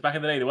conference back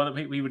in the day? The one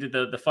that we did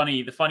the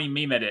funny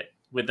meme edit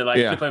with the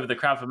flip over the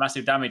crowd for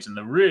massive damage and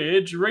the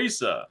Ridge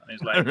Racer. And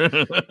it's like you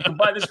can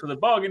buy this for the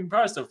bargain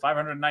price of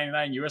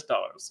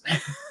 $599.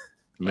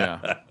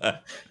 Yeah.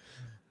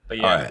 But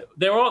yeah, right.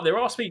 there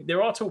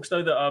are talks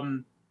though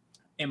that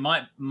it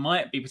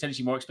might be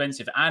potentially more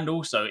expensive. And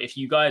also, if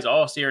you guys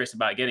are serious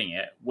about getting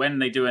it, when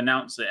they do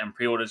announce it and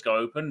pre-orders go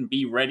open,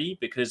 be ready,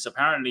 because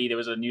apparently there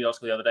was a news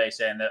article the other day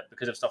saying that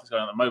because of stuff that's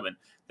going on at the moment,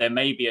 there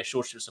may be a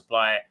shortage of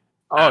supply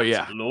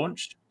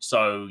launched.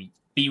 So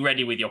be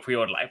ready with your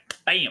pre-order, like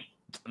bam.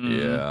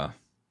 Yeah.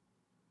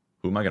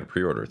 Who am I going to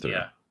pre-order through?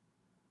 Yeah.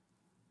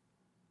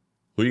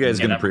 Who are you guys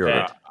going to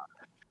pre-order?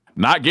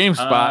 Not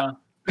GameSpot.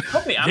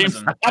 Probably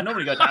Amazon. I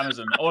normally go to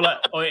Amazon,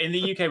 or in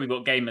the UK we've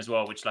got Game as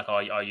well, which is like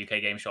our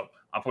UK game shop.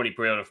 I'll probably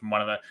pre-order from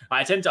one of the.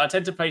 I tend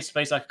to place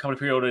like a couple of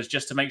pre-orders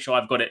just to make sure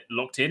I've got it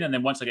locked in, and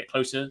then once I get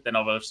closer, then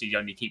I'll obviously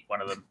only keep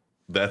one of them.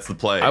 That's the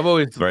play. I've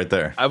always right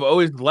there. I've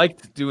always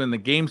liked doing the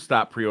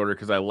GameStop pre-order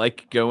because I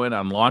like going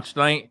on launch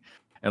night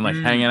and like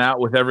hanging out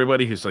with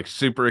everybody who's like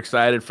super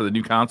excited for the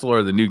new console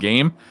or the new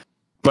game.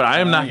 But I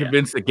am not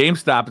convinced that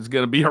GameStop is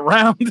going to be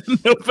around in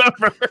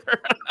November.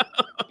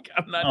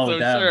 I'm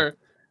not sure.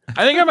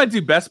 I think I might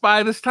do Best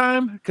Buy this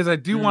time because I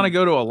do want to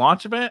go to a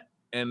launch event,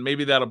 and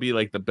maybe that'll be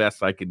like the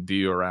best I could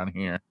do around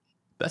here.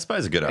 Best Buy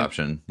is a good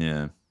option.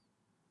 Yeah.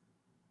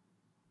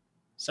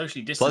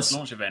 Socially distanced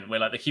launch event where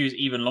like the queue is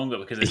even longer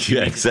because there's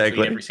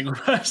exactly every single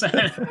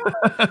person.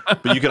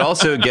 But you could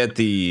also get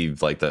the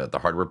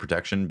hardware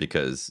protection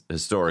because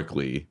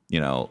historically,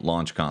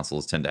 launch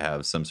consoles tend to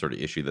have some sort of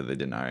issue that they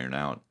didn't iron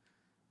out.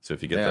 So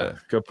if you get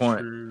good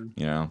point,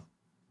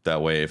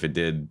 that way if it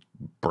did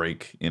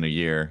break in a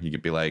year, you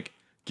could be like,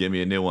 give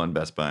me a new one,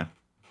 Best Buy.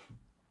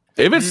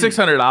 If it's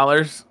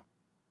 $600,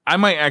 I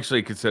might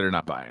actually consider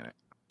not buying it.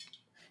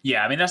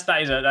 Yeah, I mean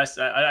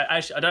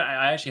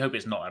I actually hope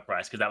it's not that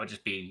price because that would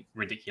just be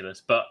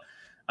ridiculous. But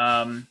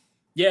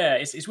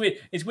it's weird.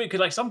 It's weird because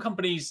like some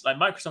companies like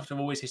Microsoft have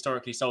always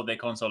historically sold their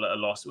console at a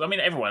loss. I mean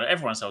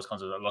everyone sells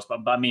consoles at a loss,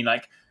 but I mean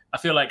like I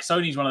feel like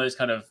Sony's one of those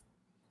kind of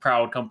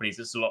proud companies.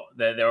 It's a lot.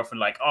 They're often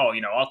like, oh,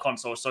 our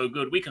console is so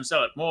good, we can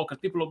sell it more because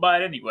people will buy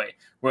it anyway.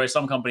 Whereas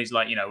some companies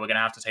like, we're gonna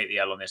have to take the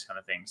L on this kind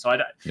of thing. So I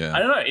don't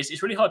know.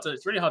 It's really hard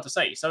to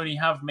say. Sony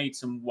have made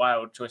some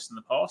wild choices in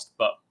the past,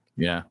 but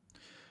yeah,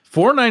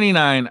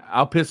 $499.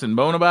 I'll piss and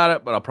moan about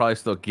it, but I'll probably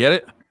still get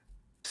it.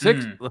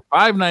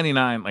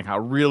 $599. Like I'll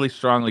really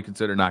strongly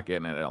consider not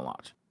getting it at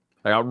launch.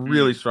 Like I'll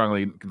really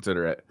strongly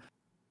consider it,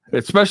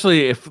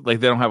 especially if like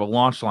they don't have a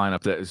launch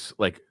lineup that is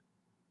like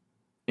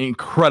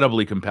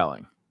incredibly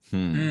compelling. I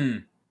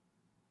mean,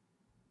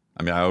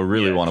 I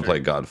really want to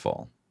play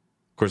Godfall.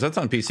 Of course, that's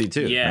on PC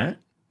too. Yeah, right?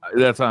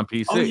 That's on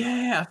PC. Oh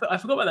yeah, I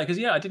forgot about that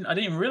because I didn't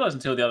even realize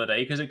until the other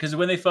day because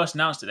when they first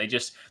announced it, they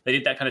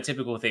did that kind of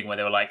typical thing where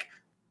they were like,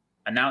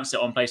 announced it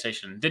on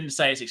PlayStation, didn't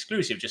say it's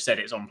exclusive, just said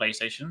it's on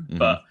PlayStation.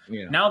 But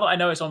now that I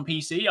know it's on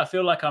PC, I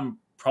feel like I'm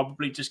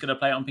probably just gonna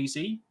play it on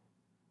PC.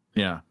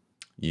 Yeah.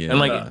 And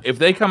like if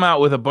they come out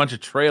with a bunch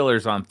of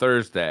trailers on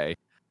Thursday,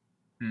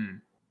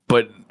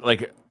 but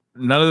like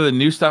none of the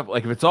new stuff,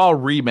 like if it's all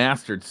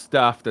remastered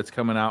stuff that's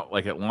coming out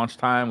like at launch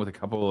time with a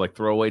couple of like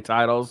throwaway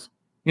titles,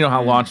 you know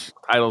how launch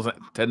titles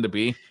tend to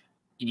be.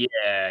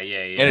 Yeah.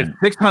 And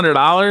it's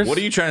 $600. What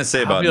are you trying to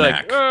say about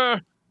Knack?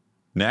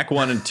 Knack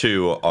 1 and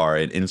 2 are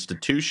an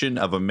institution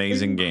of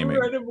amazing gaming.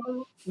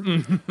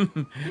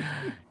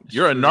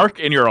 You're a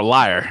narc and you're a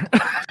liar.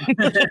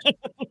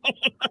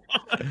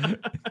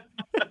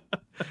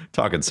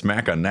 Talking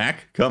smack on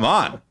Knack? Come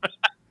on.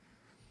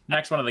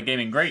 Knack's one of the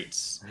gaming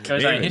greats.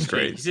 Goes down in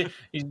history.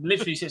 He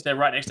literally sits there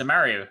right next to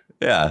Mario.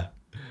 Yeah.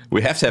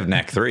 We have to have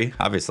Knack 3,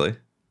 obviously.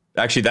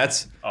 Actually,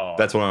 that's one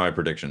of my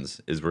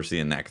predictions, is we're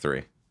seeing Knack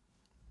 3.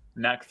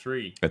 Knack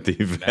 3. At the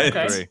event.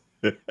 Okay.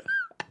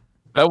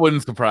 That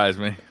wouldn't surprise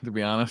me, to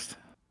be honest.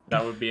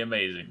 That would be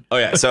amazing. Oh,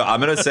 yeah. So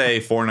I'm going to say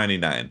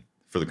 $499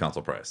 for the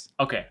console price.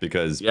 Okay.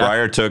 Because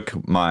Briar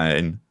took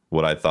mine,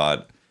 what I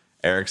thought.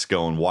 Eric's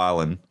going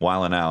wilding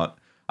out.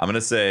 I'm going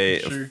to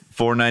say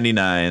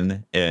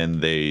 $499,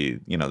 and they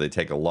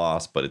take a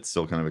loss, but it's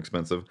still kind of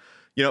expensive.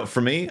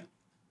 For me,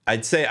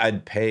 I'd say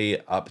I'd pay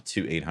up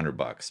to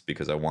 $800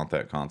 because I want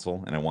that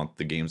console and I want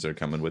the games that are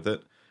coming with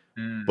it.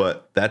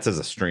 But that's as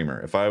a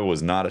streamer. If I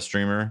was not a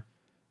streamer,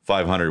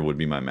 $500 would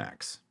be my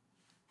max.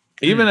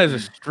 Even as a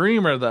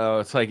streamer,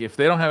 though, it's like if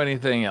they don't have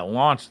anything at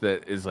launch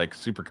that is like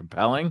super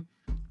compelling,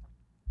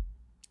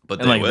 but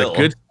they will. The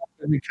good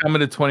stuff is coming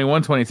to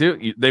 21,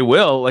 22. They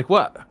will. Like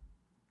what?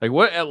 Like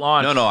what at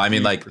launch? No, I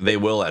mean like they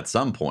will at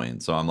some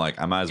point. So I'm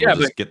like, I might as well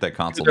just get that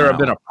console. There now. have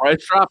been a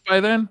price drop by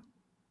then.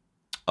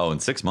 Oh, in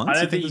 6 months?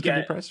 I don't think you get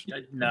a price.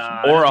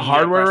 No, or a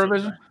hardware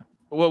revision.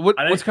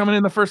 What's coming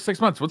in the first 6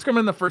 months? What's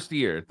coming in the first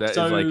year? That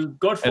so is like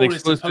Godfall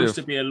is supposed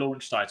to be a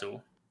launch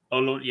title.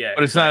 Yeah,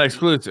 but it's not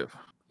exclusive.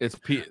 It's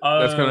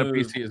that's coming to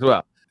PC as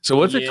well. So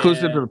what's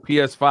exclusive to the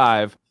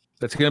PS5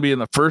 that's going to be in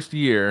the first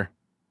year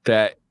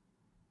that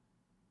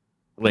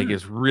like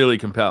is really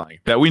compelling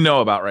that we know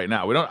about right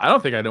now? I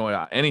don't think I know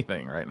about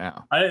anything right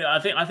now. I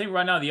think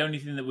right now the only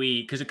thing that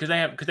we because they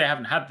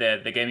haven't had their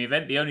gaming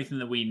event, the only thing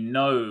that we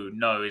know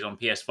is on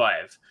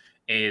PS5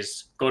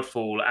 is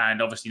Godfall,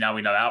 and obviously now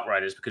we know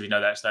Outriders because we know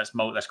that's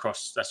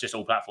just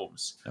all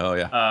platforms. Oh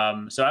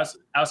yeah. So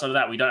outside of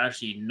that, we don't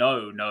actually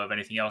know of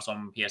anything else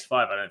on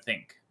PS5. I don't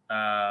think.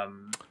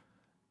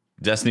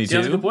 Destiny 2.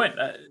 That's a good point.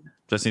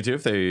 Destiny 2,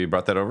 if they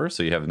brought that over,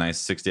 so you have a nice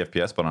 60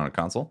 FPS, but on a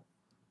console.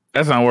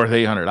 That's not worth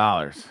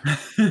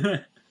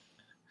 $800.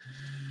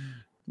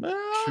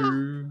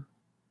 True.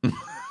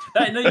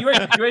 No, you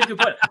raised a good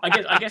point. I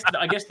guess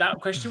that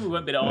question we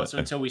won't be able to answer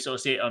until we sort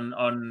of see it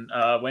on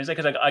Wednesday,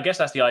 because I guess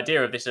that's the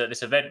idea of this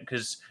event.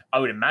 Because I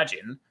would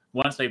imagine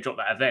once they've dropped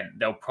that event,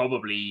 they'll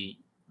probably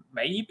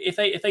maybe if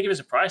they give us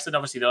a price, then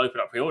obviously they'll open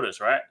up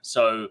pre-orders, right?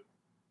 So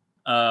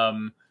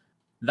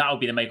that'll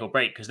be the make or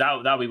break, because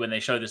that'll be when they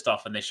show the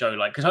stuff and they show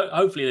like, because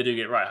hopefully they do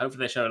get it right.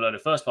 Hopefully they show a load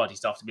of first party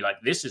stuff to be like,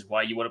 this is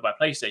why you want to buy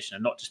PlayStation,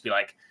 and not just be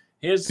like,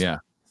 here's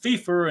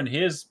FIFA and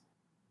here's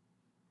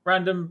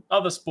random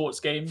other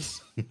sports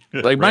games.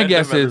 Like my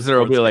guess is there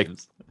will be like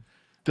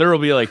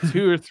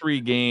 2 or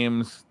 3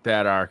 games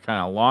that are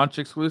kind of launch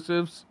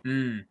exclusives,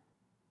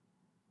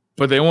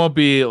 but they won't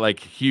be like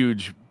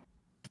huge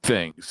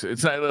things.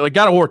 It's not like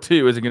God of War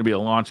 2 isn't going to be a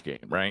launch game,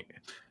 right?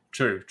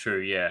 True,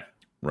 yeah.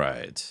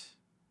 Right.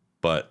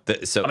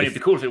 But so I mean, it'd be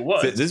cool if it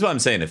was. This is what I'm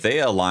saying. If they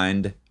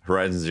aligned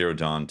Horizon Zero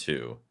Dawn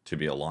 2 to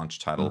be a launch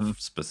title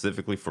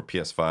specifically for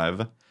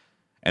PS5,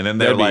 and then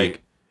they're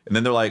like,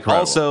 incredible.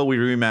 Also we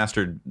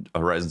remastered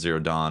Horizon Zero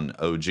Dawn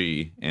OG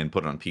and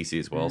put it on PC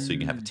as well, so you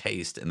can have a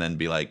taste, and then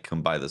be like,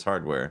 come buy this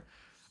hardware.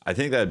 I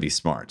think that'd be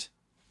smart.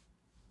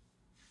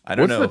 I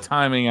don't know. What's the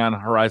timing on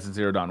Horizon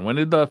Zero Dawn? When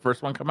did the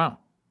first one come out?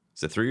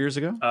 Is it 3 years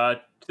ago?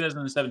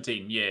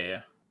 2017.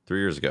 Yeah. 3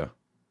 years ago.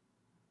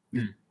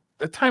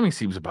 The timing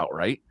seems about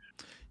right.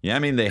 Yeah, I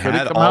mean they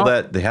had all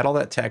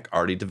that tech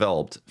already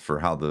developed for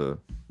how the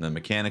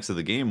mechanics of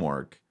the game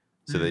work.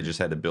 So they just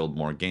had to build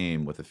more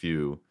game with a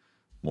few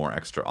more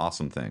extra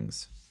awesome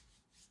things.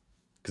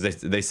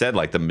 Because they said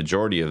like the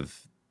majority of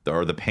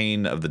the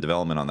pain of the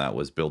development on that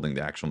was building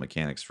the actual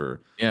mechanics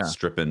for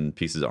stripping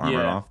pieces of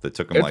armor off. That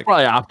took them it's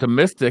probably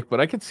optimistic, but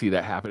I could see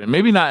that happening.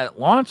 Maybe not at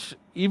launch.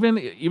 Even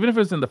if it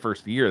was in the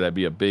first year, that'd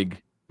be a big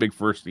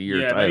first year.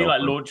 Yeah, title maybe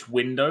like launch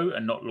window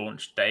and not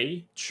launch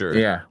day. Sure.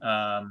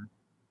 Yeah.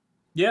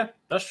 Yeah,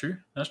 that's true.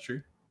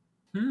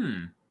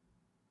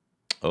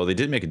 Oh, they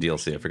did make a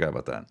DLC. I forgot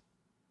about that.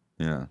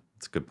 Yeah,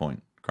 that's a good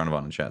point.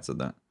 Carnivon in chat said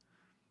that.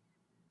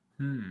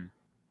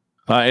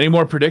 Any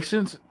more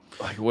predictions?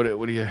 Like what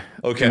do you?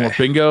 Okay. Any more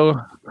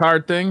bingo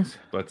card things?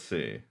 Let's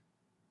see.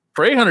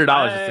 For $800,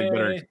 I think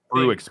better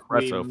brew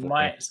espresso. We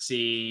might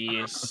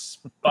see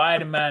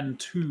Spider-Man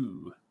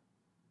 2.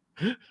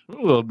 A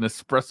little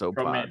Nespresso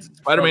pod.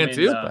 Spider-Man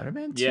 2.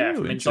 Spider-Man 2. Yeah,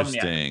 from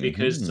Insomniac,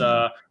 because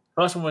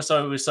first one was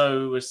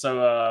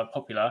so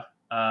popular.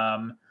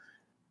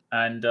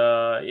 And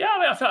yeah, I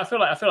mean, I feel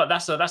like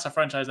that's a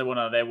franchise they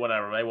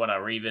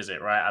wanna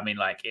revisit, right? I mean,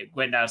 like it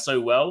went down so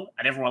well,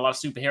 and everyone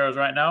loves superheroes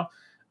right now.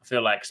 I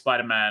feel like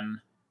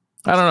Spider-Man.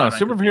 I don't know.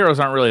 Superheroes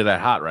aren't really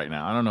that hot right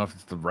now. I don't know if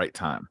it's the right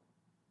time.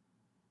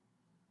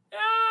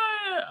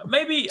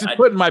 Maybe just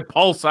putting my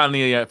pulse on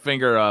the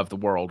finger of the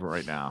world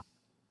right now.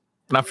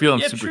 Not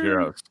feeling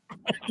superheroes.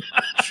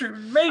 True,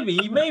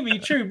 maybe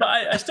true, but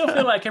I still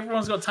feel like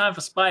everyone's got time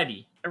for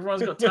Spidey.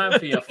 Everyone's got time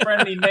for your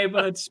friendly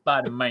neighborhood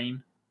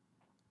Spider-Man.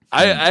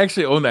 I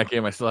actually own that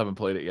game. I still haven't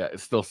played it yet.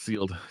 It's still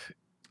sealed.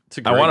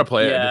 I want to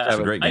play it. It's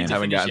a great game. I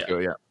haven't gotten to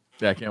it yet.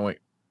 Yeah, I can't wait.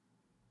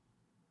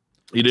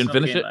 You didn't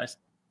finish it?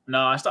 No,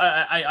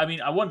 I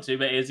mean, I want to,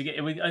 but because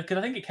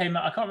I think it came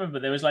out. I can't remember.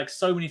 There was like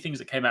so many things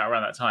that came out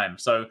around that time.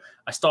 So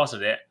I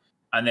started it,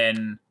 and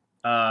then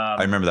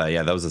I remember that.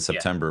 Yeah, that was the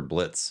September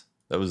Blitz.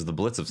 That was the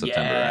Blitz of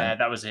September. Yeah, right?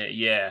 that was it.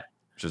 Yeah,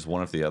 just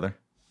one after the other.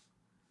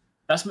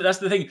 That's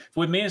the thing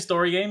with me and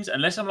story games.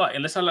 Unless I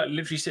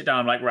literally sit down,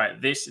 I'm like,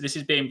 right, this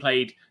is being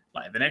played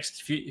like the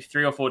next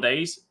 3 or 4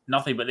 days,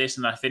 nothing but this,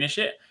 and I finish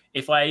it.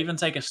 If I even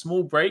take a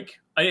small break,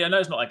 I know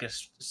it's not like a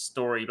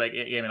story like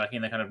game, like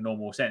in the kind of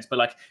normal sense, but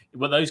like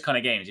with those kind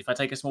of games, if I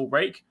take a small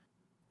break,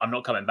 I'm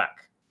not coming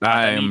back.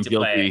 I am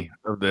guilty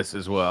of this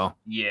as well.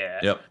 Yeah.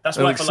 Yep. That's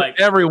why I feel like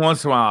every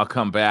once in a while I'll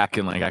come back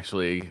and like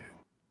actually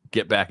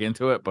get back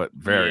into it, but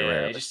very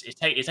rarely.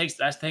 It takes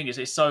that's the thing.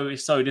 It's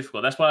so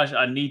difficult. That's why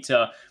I need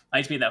to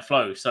be in that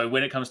flow. So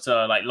when it comes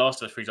to like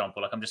Last of Us, for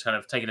example, like I'm just kind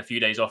of taking a few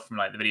days off from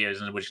like the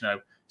videos and we're just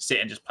sit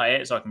and just play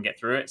it so I can get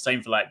through it.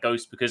 Same for like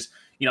Ghost, because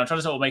I'm trying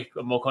to sort of make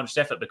a more conscious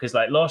effort, because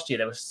like last year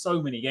there were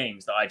so many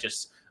games that I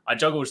I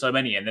juggled so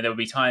many, and then there would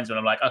be times when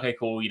I'm like, okay,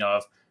 cool, you know,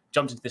 I've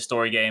jumped into this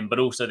story game, but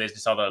also there's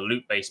this other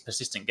loot-based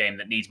persistent game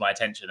that needs my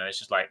attention, and it's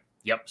just like,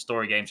 yep,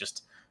 story game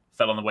just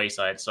fell on the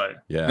wayside. So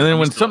yeah, and then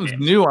when something's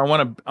new, I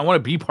want to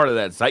be part of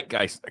that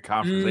zeitgeist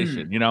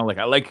conversation. You know, like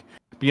I like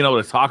being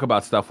able to talk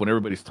about stuff when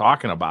everybody's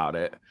talking about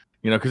it.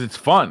 You know, because it's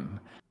fun.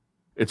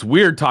 It's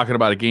weird talking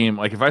about a game.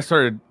 Like if I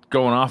started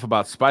going off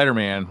about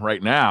Spider-Man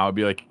right now, I'd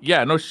be like,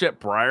 yeah, no shit,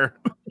 Briar.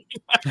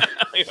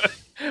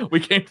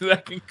 We came to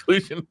that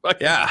conclusion.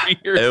 Yeah,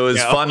 it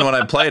was fun when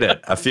I played it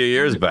a few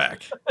years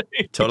back.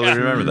 Totally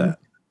remember that.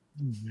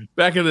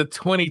 Back in the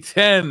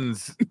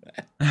 2010s.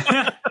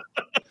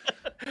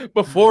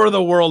 Before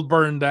the world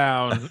burned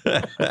down.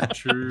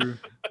 True.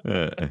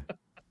 Yeah,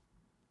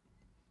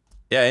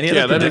 any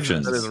other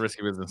predictions? That is a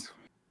risky business.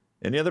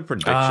 Any other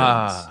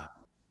predictions?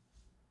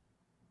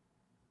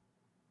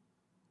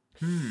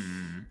 Do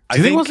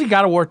you think we'll see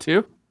God of War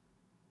 2?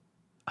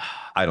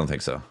 I don't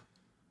think so.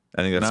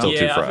 I think that's still too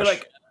fresh. I feel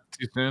like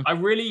too soon. I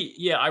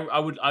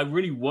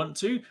really want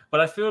to,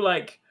 but I feel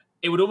like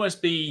it would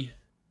almost be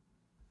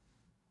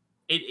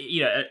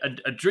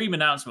a dream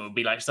announcement would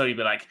be like Sony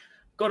be like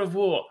God of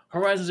War,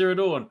 Horizon Zero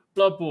Dawn,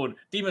 Bloodborne,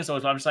 Demon's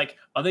Souls. I'm just like,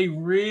 are they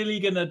really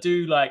gonna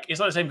do like it's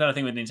not the same kind of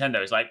thing with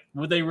Nintendo. It's like,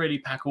 would they really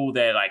pack all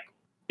their like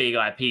big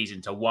IPs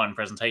into one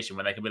presentation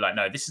when they can be like,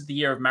 no, this is the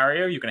year of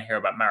Mario, you're going to hear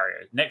about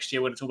Mario. Next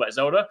year we're going to talk about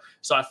Zelda.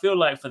 So I feel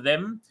like for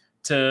them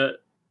to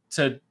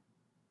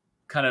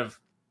kind of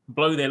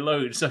blow their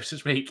load, so to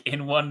speak,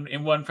 in one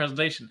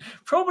presentation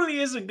probably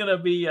isn't going to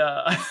be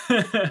the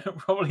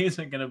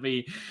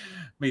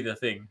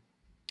thing.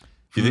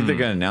 Do you think they're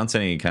going to announce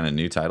any kind of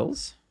new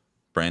titles?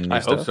 Brand new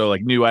stuff? I hope so,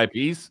 like new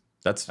IPs.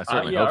 I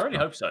really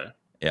hope so.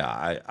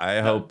 Yeah, I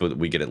hope that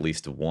we get at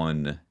least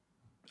one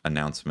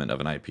announcement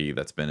of an IP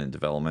that's been in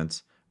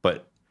development,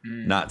 but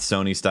not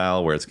Sony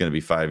style where it's going to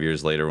be 5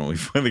 years later when we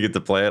finally get to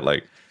play it.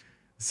 Like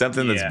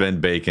something that's been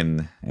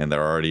baking and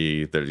they're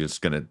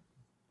just going to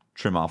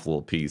trim off a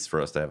little piece for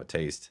us to have a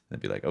taste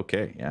and be like,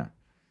 okay, yeah,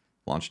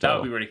 launch title.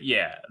 That would be really,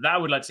 that I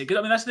would like to see. Because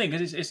I mean, that's the thing,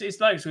 because it's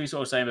like we were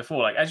sort of saying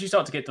before, like as you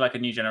start to get to like a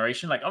new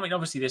generation, like I mean,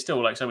 obviously there's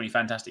still like so many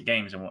fantastic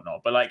games and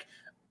whatnot, but like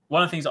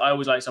one of the things that I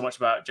always like so much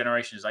about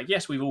Generation is like,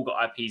 yes, we've all got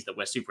IPs that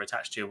we're super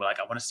attached to. We're like,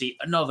 I want to see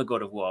another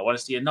God of War. I want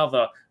to see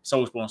another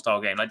Soulsborne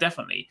style game. Like,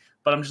 definitely.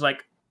 But I'm just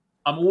like,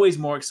 I'm always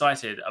more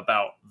excited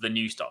about the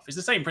new stuff. It's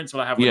the same principle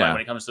I have with, like,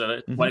 when it comes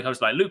to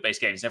like loot-based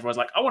games. Everyone's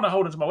like, I want to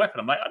hold onto my weapon.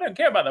 I'm like, I don't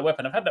care about that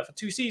weapon. I've had that for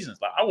 2 seasons.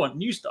 Like, I want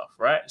new stuff,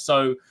 right?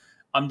 So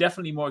I'm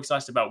definitely more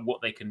excited about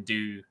what they can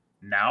do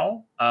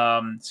now.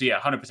 So yeah,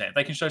 100%. If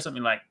they can show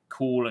something like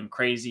cool and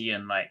crazy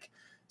and like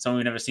something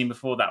we've never seen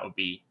before, that would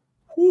be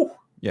whew.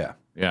 Yeah.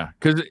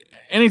 Because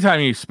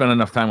anytime you spend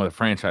enough time with a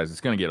franchise, it's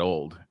going to get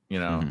old, you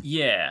know?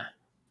 Yeah.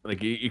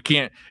 Like you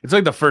can't. It's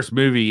like the first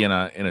movie in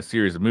a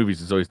series of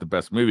movies is always the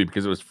best movie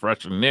because it was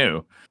fresh and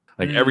new.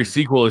 Like every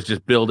sequel is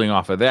just building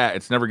off of that.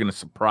 It's never going to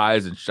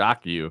surprise and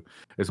shock you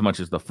as much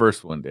as the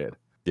first one did.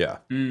 Yeah.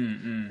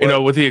 You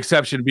know, with the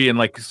exception being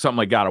like something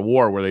like God of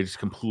War where they just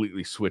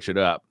completely switch it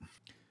up.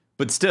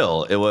 But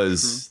still, it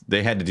was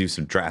they had to do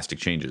some drastic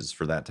changes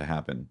for that to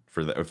happen,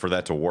 for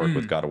that to work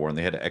with God of War, and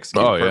they had to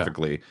execute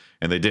perfectly,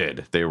 and they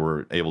did. They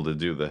were able to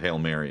do the Hail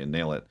Mary and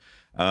nail it.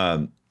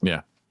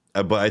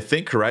 But I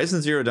think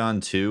Horizon Zero Dawn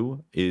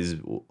 2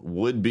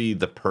 would be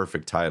the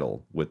perfect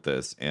title with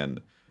this, and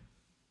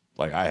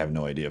like I have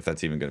no idea if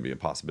that's even going to be a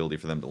possibility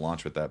for them to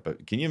launch with that.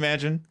 But can you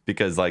imagine?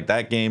 Because like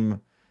that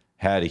game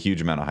had a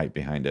huge amount of hype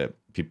behind it.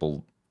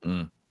 People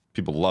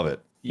love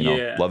it. You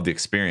know, love the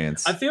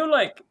experience. I feel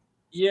like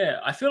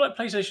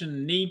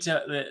PlayStation need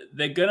to.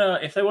 They're gonna,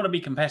 if they want to be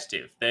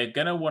competitive, they're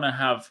gonna want to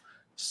have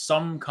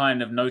some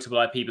kind of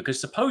notable IP because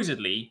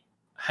supposedly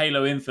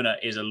Halo Infinite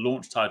is a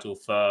launch title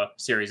for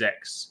Series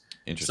X.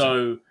 Interesting.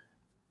 So,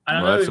 and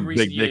I know that's in some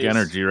recent years, big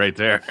energy right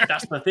there.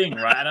 That's the thing,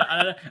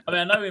 right? And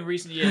I know in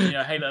recent years, you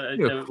know,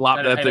 Halo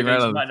flop that thing right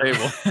on the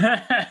table,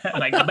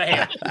 like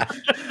bam.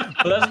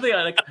 But that's the thing.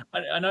 Like,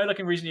 I know,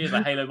 like in recent years,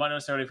 like Halo might not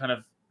necessarily kind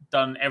of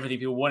done everything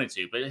people wanted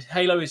to, but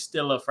Halo is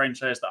still a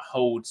franchise that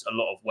holds a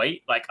lot of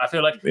weight. Like I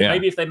feel like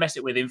maybe if they mess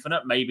it with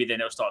Infinite, maybe then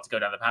it'll start to go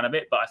down the pan a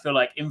bit. But I feel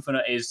like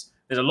Infinite there's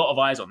a lot of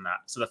eyes on that.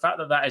 So the fact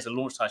that that is a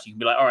launch title, you can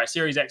be like, all right,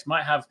 Series X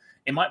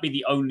might be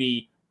the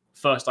only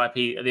first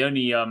IP, the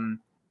only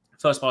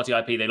first party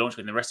IP they launch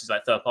with, and the rest is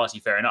like third party,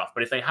 fair enough.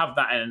 But if they have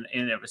that in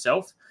and of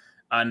itself,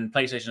 and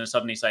PlayStation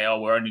suddenly say, oh,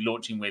 we're only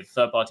launching with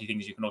third party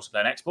things you can also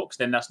play on Xbox,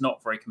 then that's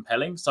not very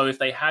compelling. So if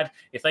they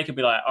could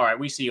be like, all right,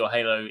 we see your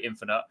Halo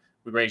Infinite,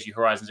 we raise you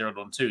Horizon Zero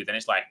Dawn 2, then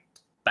it's like,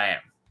 bam,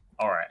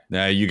 all right.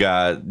 Now you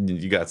got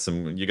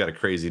a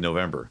crazy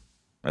November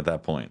at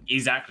that point.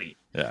 Exactly.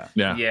 Yeah.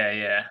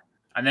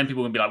 And then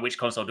people can be like, which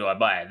console do I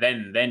buy?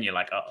 Then you're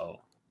like, uh-oh.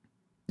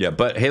 Yeah,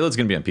 but Halo's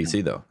going to be on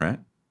PC though, right?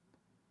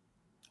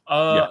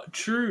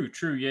 True.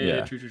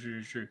 Yeah,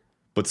 true.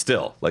 But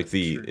still, like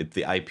the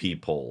IP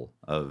pull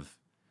of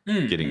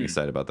getting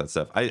excited about that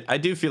stuff. I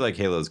do feel like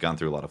Halo's gone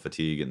through a lot of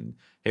fatigue, and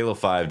Halo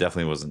 5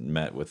 definitely wasn't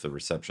met with the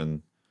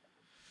reception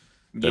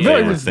that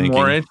they were thinking.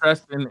 More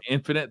interest in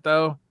Infinite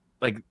though.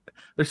 Like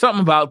there's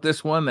something about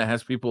this one that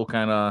has people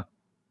kind of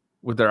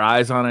with their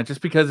eyes on it,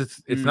 just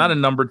because it's not a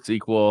numbered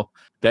sequel.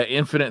 That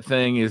Infinite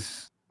thing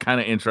is kind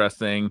of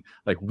interesting.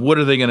 Like, what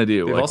are they going to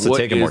do? They've like, also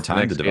taken more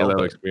time to develop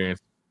Halo it.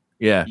 experience.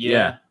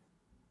 Yeah.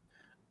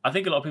 I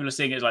think a lot of people are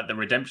seeing it as like the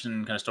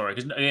redemption kind of story,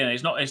 because again,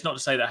 it's not to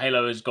say that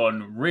Halo has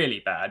gone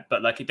really bad,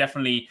 but like it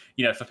definitely,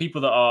 for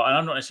people that are, and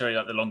I'm not necessarily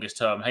like the longest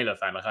term Halo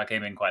fan, like I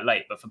came in quite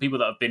late, but for people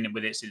that have been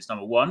with it since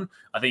number one,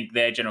 I think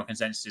their general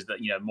consensus is that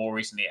more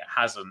recently it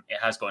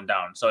has gone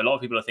down. So a lot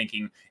of people are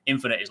thinking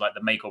Infinite is like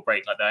the make or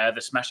break, like they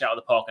either smash it out of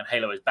the park and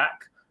Halo is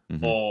back,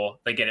 or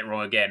they get it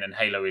wrong again and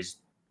Halo is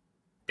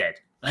dead.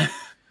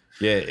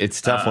 Yeah,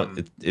 it's tough.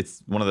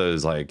 It's one of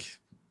those like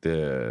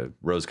the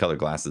rose-colored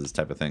glasses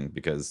type of thing,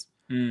 because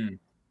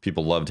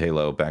people loved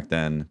Halo back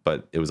then,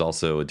 but it was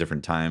also a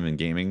different time in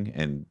gaming,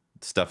 and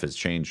stuff has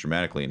changed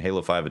dramatically. And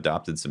Halo 5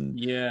 adopted some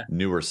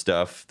newer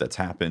stuff that's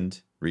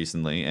happened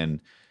recently, and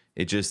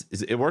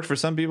it worked for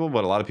some people,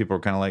 but a lot of people are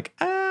kind of like,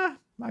 I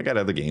got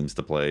other games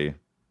to play,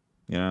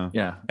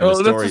 Yeah.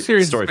 Well, that's a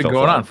series that's been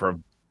going on for a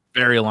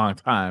very long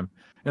time,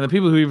 and the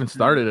people who even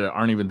started it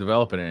aren't even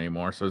developing it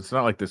anymore. So it's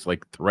not like this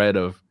like thread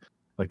of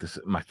like this.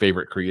 My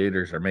favorite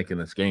creators are making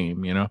this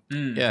game, Yeah,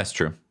 it's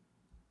true.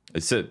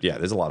 There's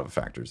a lot of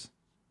factors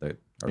that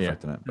are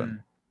affecting it, but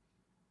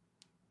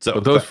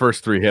those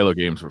first 3 Halo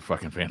games were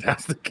fucking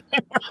fantastic.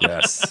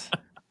 Yes.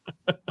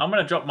 I'm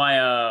gonna drop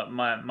my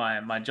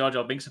my Jar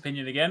Jar Binks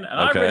opinion again, and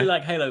I really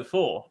like Halo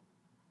 4.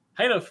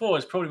 Halo 4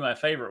 is probably my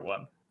favorite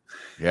one.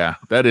 Yeah,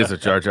 that is a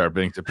Jar Jar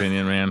Binks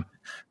opinion, man.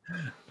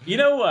 You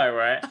know why,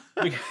 right?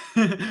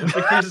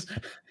 Because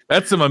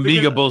that's some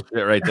Amiga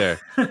bullshit right there.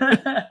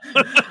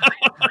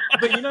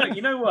 But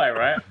you know why,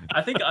 right?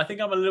 I think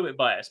I'm a little bit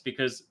biased,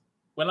 because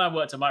when I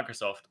worked at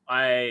Microsoft,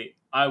 I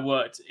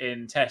worked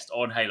in test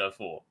on Halo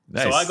 4.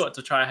 Nice. So I got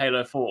to try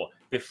Halo 4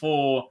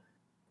 before.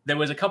 There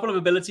was a couple of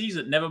abilities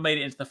that never made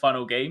it into the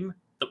final game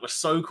that were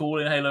so cool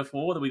in Halo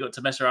 4 that we got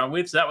to mess around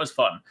with. So that was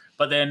fun.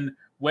 But then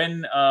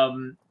when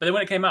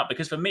it came out,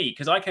 because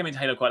I came into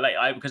Halo quite late,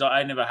 because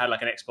I never had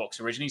like an Xbox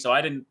originally, so I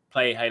didn't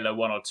play Halo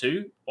 1 or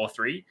 2 or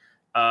 3.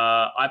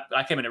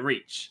 I came in at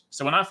Reach.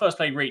 So when I first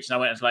played Reach and I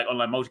went into like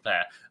online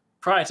multiplayer,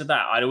 prior to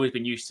that, I'd always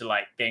been used to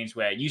like games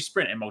where you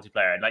sprint in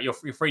multiplayer and like you're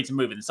free to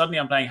move. And suddenly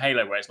I'm playing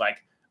Halo where it's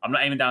like I'm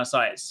not aiming down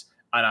sights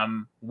and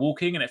I'm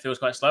walking and it feels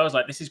quite slow. I was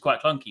like, this is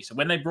quite clunky. So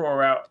when they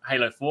brought out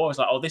Halo 4, I was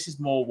like, oh, this is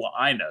more what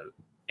I know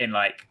in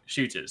like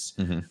shooters.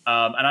 And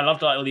I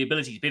loved like all the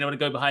abilities, being able to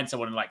go behind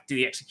someone and like do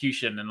the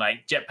execution and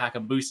like jetpack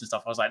and boost and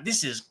stuff. I was like,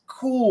 this is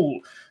cool.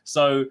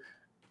 So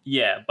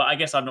yeah, but I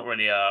guess I'm not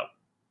really a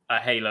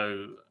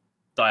Halo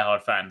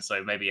diehard fan,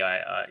 so maybe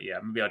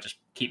maybe I'll just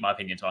keep my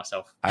opinion to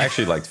myself. I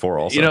actually liked 4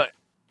 also.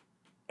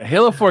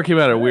 Halo 4 came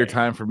out at a weird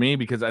time for me,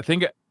 because I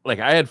think like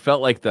I had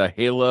felt like the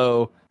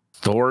Halo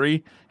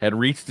story had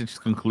reached its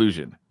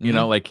conclusion. When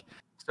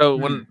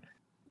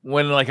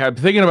like I'm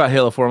thinking about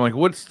Halo 4, I'm like,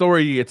 what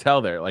story do you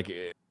tell there? Like,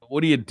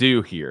 what do you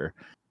do here?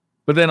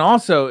 But then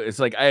also it's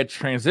like I had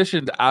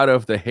transitioned out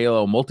of the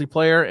Halo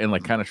multiplayer and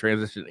like kind of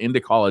transitioned into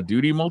Call of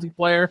Duty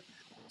multiplayer,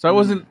 so I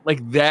wasn't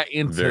like that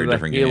into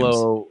the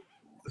Halo games.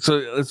 So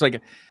it's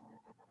like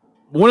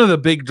one of the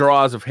big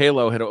draws of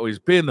Halo had always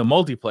been the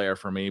multiplayer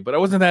for me, but I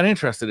wasn't that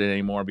interested in it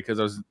anymore because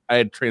I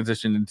had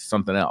transitioned into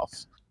something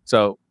else.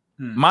 So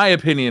my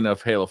opinion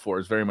of Halo 4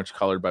 is very much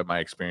colored by my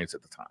experience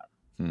at the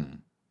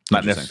time,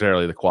 not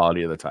necessarily the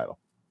quality of the title.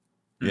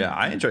 Yeah,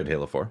 I enjoyed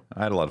Halo 4.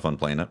 I had a lot of fun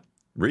playing it.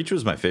 Reach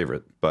was my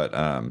favorite, but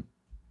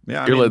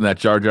you're letting that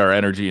Jar Jar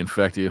energy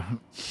infect you.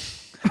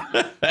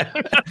 No,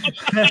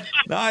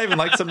 I even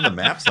liked some of the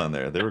maps on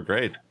there. They were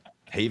great.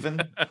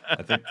 Haven,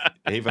 I think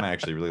Haven I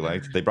actually really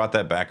liked. They brought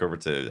that back over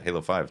to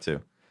Halo 5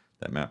 too,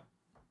 that map.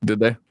 Did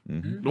they?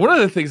 One of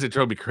the things that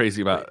drove me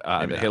crazy about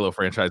the Halo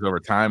franchise over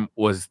time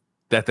was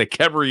that they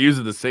kept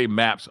reusing the same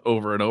maps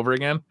over and over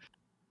again.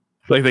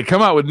 Like they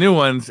come out with new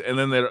ones, and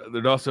then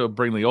they'd also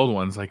bring the old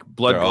ones. Like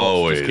Blood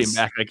Gulch just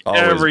came back like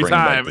every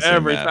time.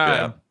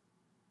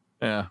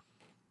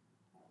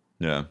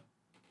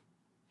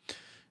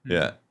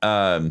 Yeah.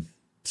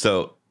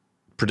 So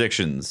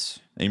predictions.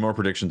 Any more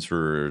predictions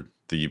for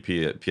the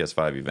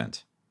PS5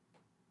 event?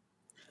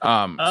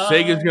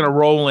 Sega's gonna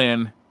roll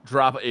in,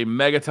 drop a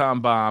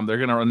megaton bomb. They're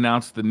gonna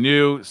announce the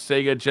new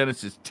Sega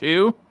Genesis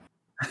 2.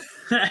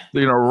 They're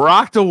gonna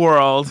rock the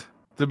world.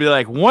 To be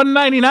like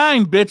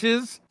 $199,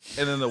 bitches,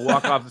 and then they'll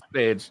walk off the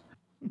stage.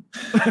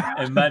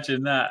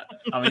 Imagine that.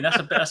 I mean,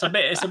 it's a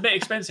bit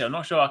expensive. I'm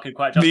not sure I could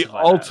quite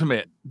justify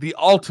the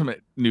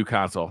ultimate new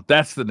console.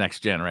 That's the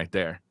next gen right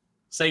there.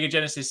 Sega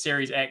Genesis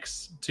Series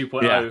X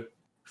 2.0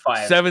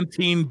 5.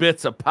 17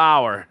 bits of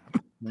power.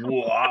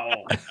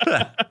 Wow.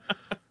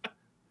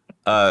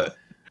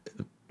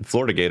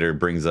 Florida Gator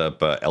brings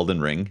up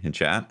Elden Ring in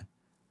chat.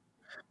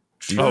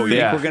 Do you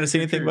think we're going to see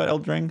anything about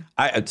Elden Ring?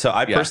 I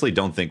personally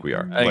don't think we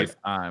are. I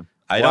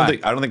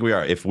don't think we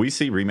are. If we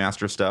see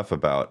remaster stuff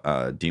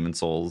about Demon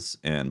Souls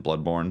and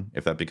Bloodborne,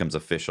 if that becomes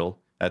official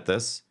at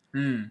this,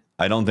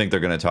 I don't think they're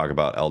going to talk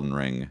about Elden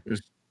Ring.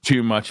 There's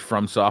too much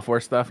From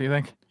Software stuff, you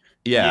think?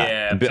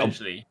 Yeah,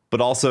 potentially.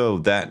 But also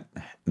that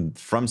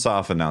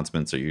FromSoft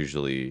announcements are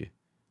usually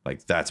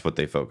like that's what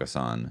they focus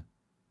on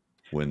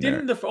when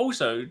didn't the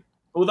also,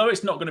 although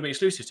it's not going to be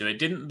exclusive to it,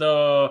 didn't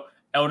the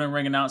Elden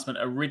Ring announcement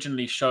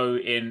originally show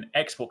in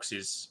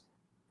Xbox's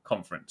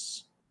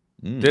conference?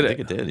 Did I think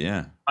it did,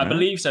 yeah. I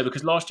believe so,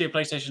 because last year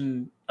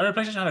PlayStation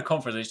had a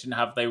conference. They just didn't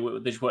have. They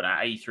just weren't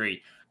at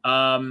E3.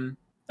 No,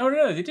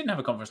 they didn't have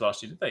a conference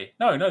last year, did they?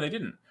 No, they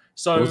didn't.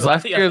 So was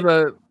last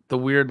year the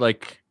weird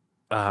like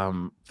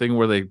thing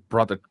where they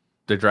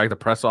dragged the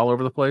press all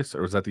over the place,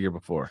 or was that the year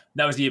before?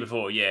 That was the year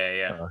before.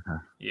 Yeah. Oh, okay.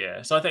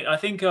 Yeah. So I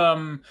think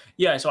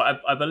So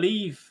I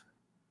believe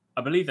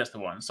that's the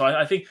one. So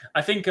I think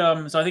if they're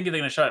going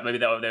to show it, maybe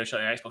they were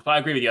showing Xbox. But I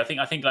agree with you. I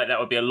think like that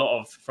would be a lot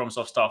of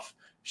FromSoft stuff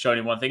shown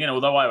in one thing. And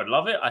although I would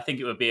love it, I think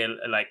it would be a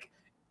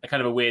kind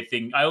of a weird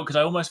thing. Because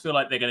I almost feel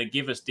like they're going to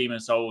give us Demon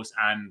Souls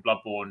and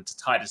Bloodborne to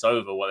tide us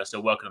over while they're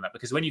still working on that.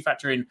 Because when you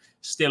factor in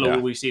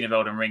all we've seen of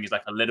Elden Ring is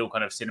like a little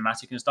kind of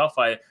cinematic and stuff.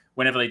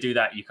 Whenever they do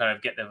that, you kind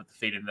of get the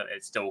feeling that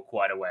it's still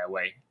quite a way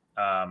away.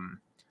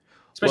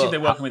 Especially if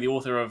they're working with the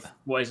author of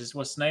what's his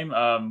name?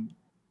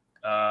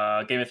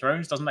 Game of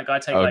Thrones. Doesn't that guy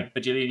take like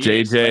bajillion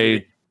years?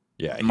 JJ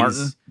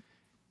Martin.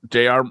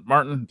 J.R.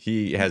 Martin.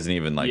 He hasn't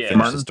even finished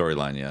the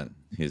storyline yet.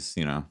 He's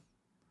dude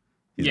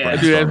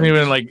hasn't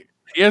even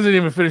he hasn't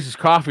even finished his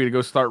coffee to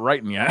go start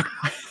writing yet.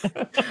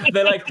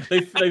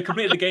 they've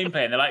completed the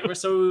gameplay and they're like,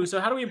 so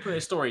how do we improve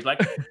his stories?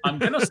 Like, I'm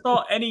gonna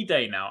start any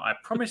day now, I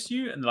promise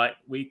you. And like,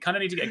 we kind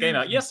of need to get a game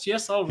out.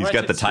 Yes, I'll write. He's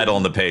got the title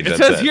on the page. It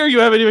says here you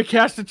haven't even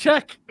cashed a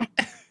check.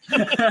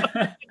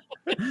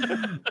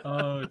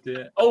 Oh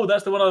dear. Oh,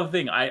 that's the one other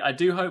thing. I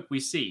do hope we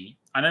see.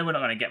 I know we're not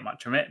going to get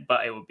much from it,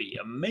 but it would be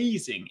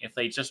amazing if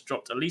they just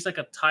dropped at least like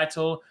a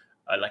title,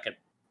 like a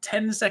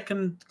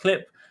 10-second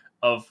clip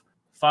of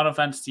Final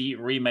Fantasy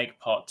Remake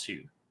Part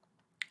 2.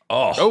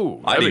 Oh,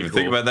 I didn't even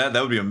think about that.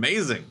 That would be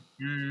amazing.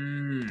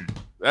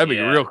 That'd be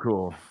real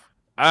cool.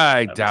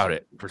 I doubt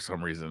it for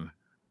some reason.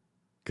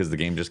 Because the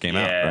game just came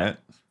out, right?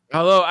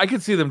 Although I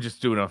could see them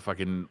just doing a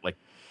fucking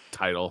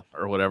title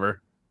or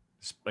whatever.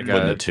 Like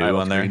putting a 2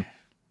 on there.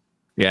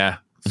 Yeah.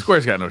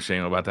 Square's got no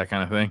shame about that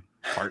kind of thing.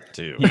 Part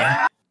 2.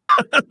 Yeah.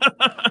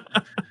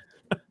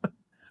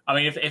 I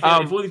mean, if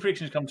all these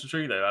predictions come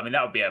true, though, I mean,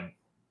 that would be a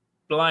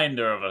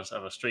blinder of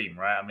a stream,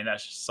 right? I mean,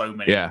 that's just so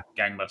many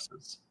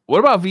gangbusters. What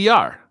about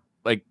VR?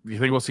 Like, do you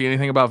think we'll see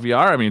anything about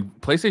VR? I mean,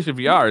 PlayStation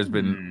VR has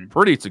been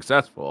pretty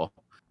successful.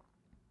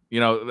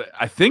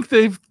 I think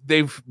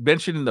they've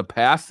mentioned in the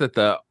past that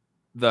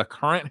the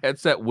current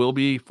headset will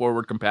be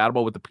forward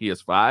compatible with the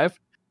PS5.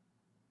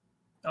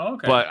 Oh,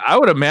 okay. But I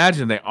would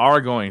imagine they are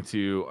going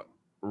to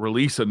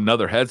release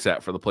another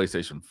headset for the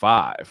PlayStation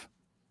 5.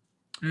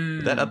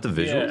 Would that up the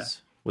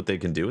visuals? What they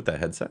can do with that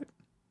headset?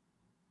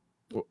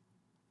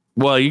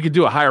 Well, you could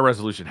do a higher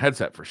resolution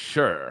headset for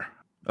sure.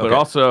 But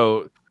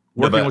also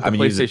working with the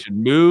PlayStation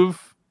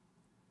Move.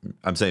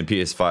 I'm saying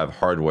PS5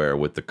 hardware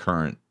with the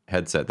current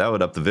headset. That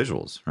would up the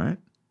visuals, right?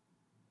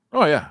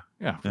 Oh, yeah.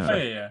 Yeah.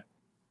 I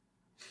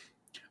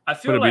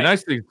feel but it'd be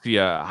nice to see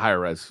a higher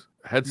res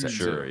headset.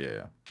 Sure,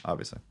 yeah.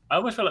 Obviously. I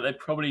almost feel like they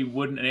probably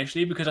wouldn't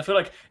initially because I feel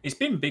like it's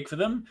been big for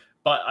them.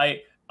 But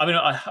I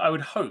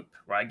would hope,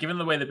 right, given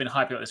the way they've been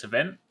hyping up this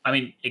event, I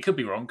mean, it could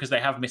be wrong because they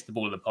have missed the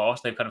ball in the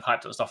past. They've kind of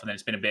hyped up stuff and then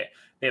it's been a bit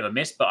of a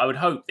miss. But I would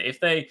hope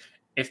that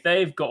if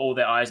they've got all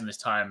their eyes on this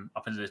time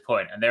up until this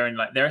point and they're in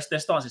their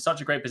stance in such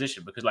a great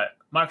position because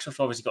Microsoft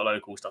obviously got a lot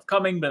of cool stuff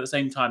coming, but at the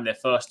same time, their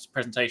first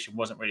presentation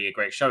wasn't really a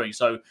great showing.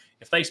 So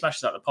if they smash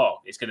this out of the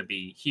park, it's going to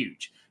be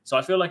huge. So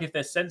I feel like if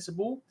they're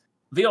sensible,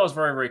 VR is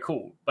very, very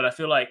cool. But I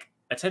feel like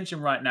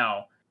attention right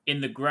now in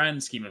the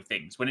grand scheme of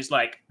things, when it's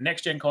like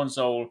next gen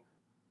console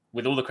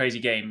with all the crazy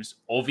games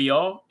or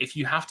VR, if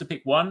you have to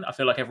pick one, I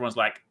feel like everyone's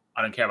like,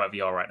 I don't care about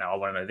VR right now. I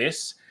want to know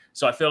this.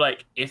 So I feel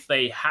like if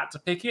they had to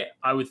pick it,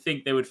 I would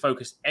think they would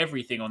focus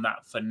everything on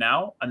that for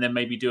now and then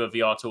maybe do a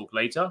VR talk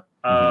later.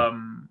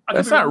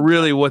 That's not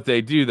really what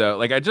they do, though.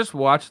 Like, I just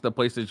watched the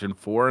PlayStation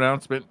 4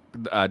 announcement.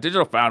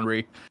 Digital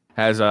Foundry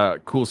has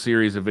a cool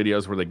series of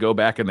videos where they go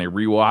back and they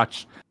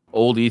rewatch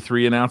old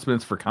E3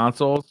 announcements for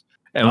consoles.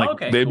 And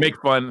they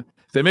make fun.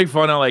 They make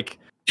fun of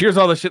here's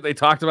all the shit they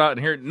talked about, and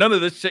here none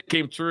of this shit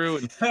came true.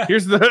 And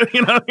here's the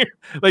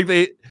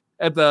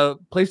at the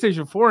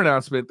PlayStation 4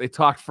 announcement, they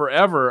talked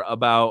forever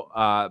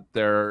about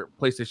their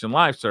PlayStation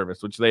Live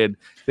service, which they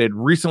had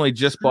recently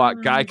just bought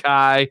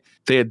Gaikai.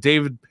 They had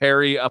David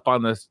Perry up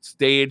on the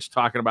stage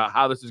talking about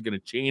how this is going to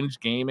change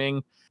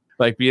gaming,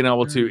 like being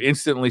able to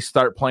instantly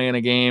start playing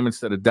a game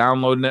instead of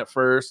downloading it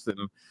first. And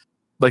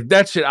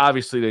that shit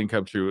obviously didn't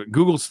come true.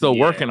 Google's still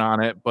working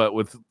on it, but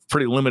with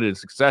pretty limited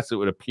success, it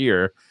would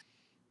appear.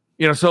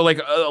 So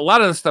a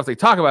lot of the stuff they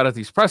talk about at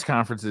these press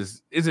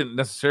conferences isn't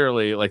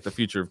necessarily the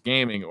future of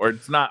gaming, or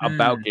it's not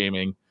about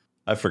gaming.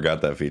 I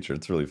forgot that feature.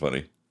 It's really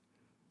funny.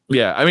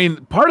 Yeah, I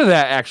mean, part of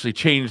that actually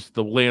changed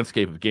the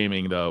landscape of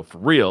gaming, though, for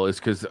real, is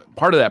because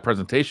part of that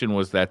presentation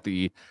was that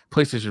the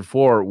PlayStation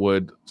 4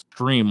 would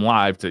stream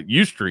live to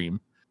Ustream.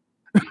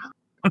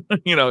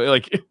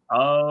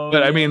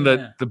 But I mean,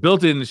 the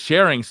built-in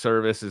sharing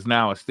service is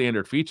now a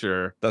standard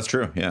feature. That's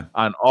true, yeah.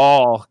 On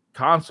all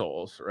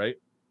consoles, right?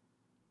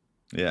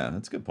 Yeah,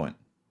 that's a good point.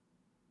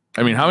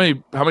 I mean, how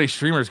many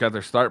streamers got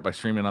their start by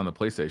streaming on the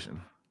PlayStation?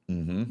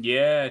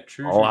 Yeah,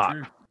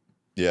 true.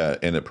 Yeah,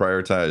 and it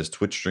prioritized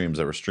Twitch streams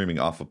that were streaming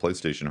off of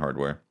PlayStation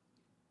hardware.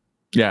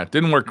 Yeah, it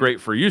didn't work great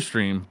for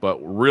Ustream, but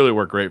really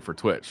worked great for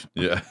Twitch.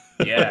 Yeah.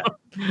 Yeah.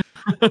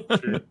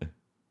 True.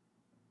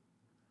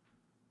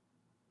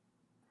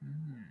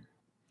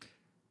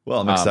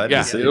 Well, I'm excited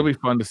to see. It'll be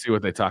fun to see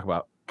what they talk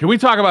about. Can we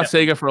talk about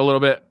Sega for a little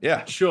bit?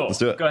 Yeah, sure. Let's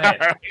do it. Go ahead.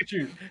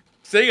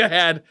 Sega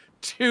had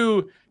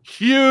 2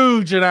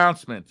 huge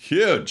announcements.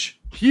 Huge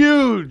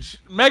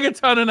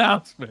Megaton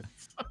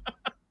announcements.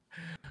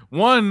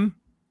 One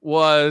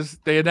was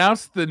they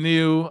announced the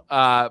new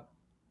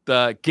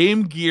the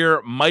Game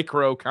Gear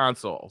Micro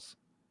consoles.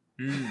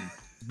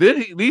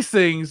 These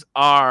things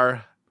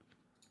are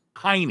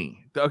tiny.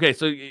 Okay,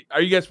 so are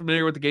you guys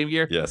familiar with the Game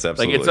Gear? Yes,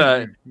 absolutely.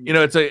 Like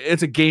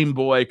it's a Game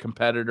Boy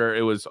competitor.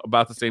 It was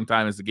about the same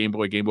time as the Game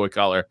Boy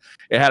Color.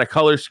 It had a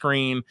color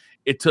screen.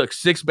 It took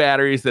 6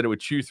 batteries that it would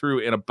chew through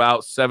in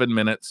about 7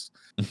 minutes.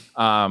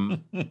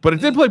 But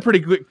it did play pretty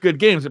good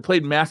games. It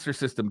played Master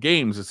System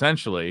games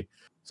essentially.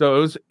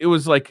 So it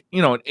was like,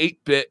 an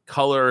 8-bit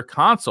color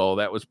console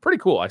that was pretty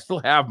cool. I still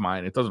have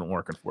mine. It doesn't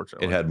work,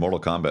 unfortunately. It had Mortal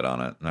Kombat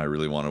on it, and I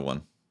really wanted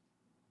one.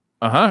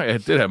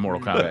 It did have Mortal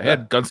Kombat. It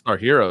had Gunstar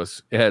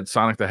Heroes. It had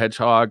Sonic the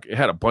Hedgehog. It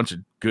had a bunch of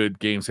good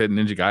games. It had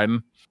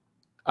Ninja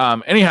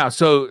Gaiden. Anyhow,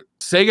 so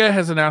Sega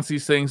has announced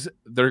these things.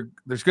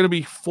 There's going to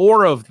be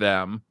 4 of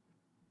them.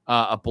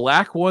 A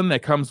black one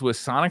that comes with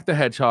Sonic the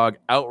Hedgehog,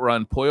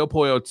 Outrun, Puyo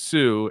Puyo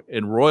 2,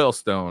 and Royal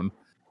Stone.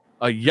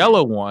 A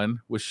yellow one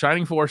with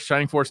Shining Force,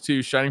 Shining Force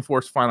 2, Shining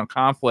Force Final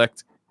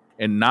Conflict,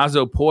 and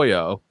Nazo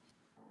Puyo.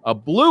 A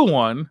blue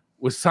one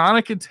with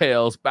Sonic and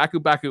Tails, Baku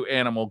Baku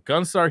Animal,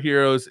 Gunstar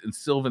Heroes, and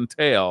Sylvan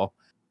Tale.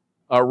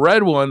 A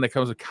red one that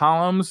comes with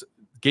Columns,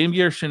 Game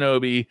Gear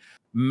Shinobi,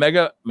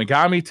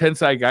 Megami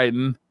Tensei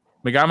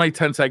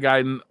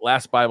Gaiden,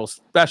 Last Bible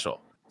Special.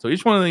 So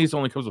each one of these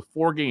only comes with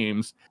 4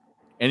 games,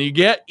 and you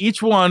get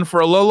each one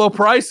for a low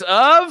price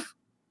of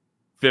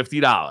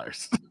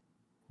 $50.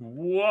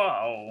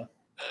 Whoa.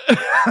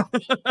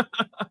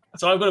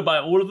 So I've got to buy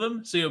all of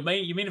them? So you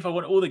mean if I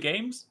want all the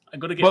games, I've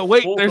got to get... But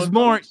wait, there's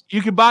more.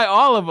 You can buy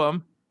all of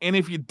them, and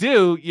if you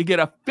do, you get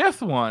a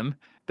 5th one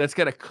that's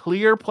got a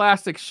clear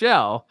plastic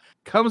shell,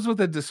 comes with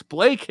a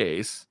display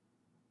case,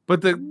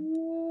 but the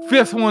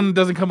 5th one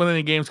doesn't come with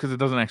any games because it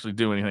doesn't actually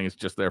do anything. It's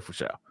just there for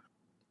show.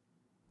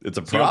 It's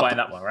a prop. So you're buying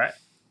that one, right?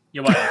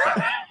 You're buying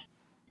that.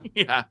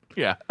 Yeah.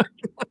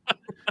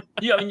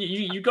 Yeah, I mean,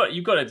 you got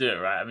to do it,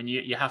 right? I mean,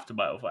 you have to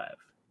buy all 5.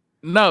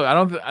 No, I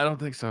don't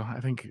think so.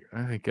 I think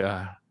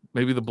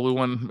maybe the blue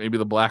one, maybe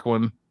the black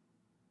one.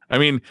 I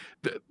mean,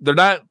 they're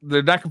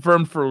not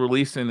confirmed for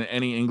release in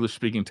any English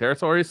speaking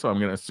territory, so I'm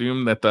going to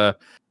assume that the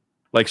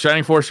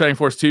Shining Force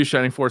 2,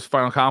 Shining Force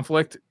Final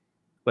Conflict,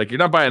 you're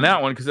not buying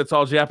that one because it's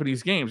all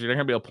Japanese games. You're not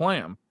going to be able to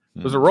play them.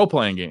 Those are role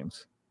playing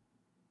games.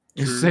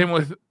 Same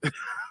with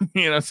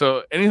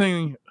so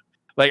anything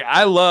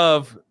I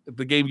love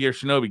the Game Gear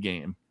Shinobi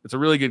game. It's a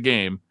really good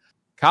game.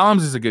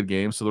 Columns is a good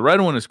game, so the red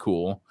one is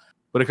cool.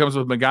 But it comes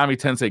with Megami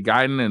Tensei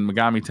Gaiden and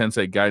Megami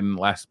Tensei Gaiden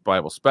Last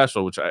Bible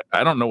Special, which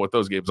I don't know what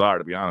those games are,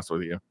 to be honest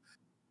with you.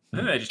 I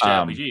think they're just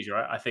RPGs,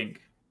 right? I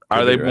think.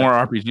 Are they more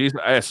RPGs?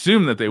 I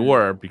assume that they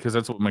were, because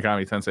that's what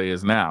Megami Tensei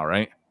is now,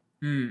 right?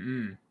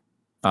 Mm-hmm.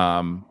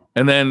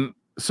 And then,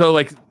 so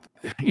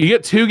you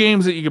get 2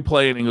 games that you can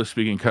play in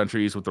English-speaking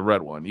countries with the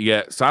red one. You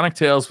get Sonic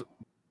Tales,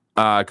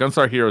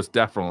 Gunstar Heroes,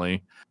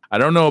 definitely. I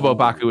don't know about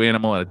Baku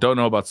Animal, and I don't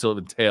know about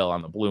Sylvan Tale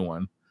on the blue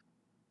one.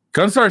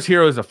 Gunstar's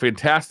Hero is a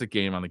fantastic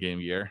game on the Game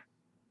Gear,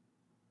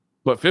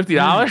 but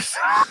 $50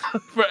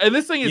 and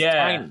this thing is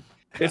tiny.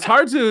 It's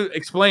hard to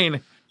explain.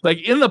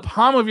 In the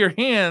palm of your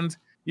hand,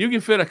 you can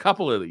fit a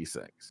couple of these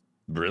things.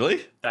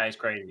 Really? That is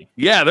crazy.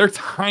 Yeah, they're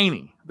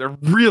tiny. They're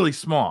really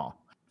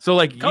small. So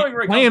you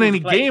playing any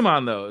game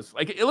on those,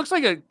 it looks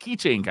like a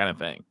keychain kind of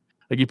thing.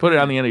 You put it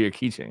on the end of your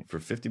keychain for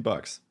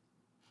 $50.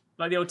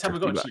 Like the old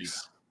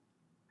Tamagotchis.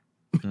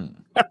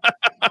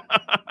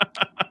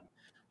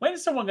 When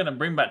is someone going to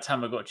bring back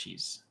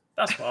Tamagotchis?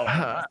 That's what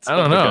I want. I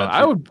don't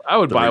know. I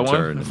would buy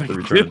one.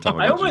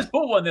 I almost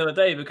bought one the other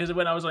day because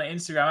when I was on an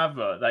Instagram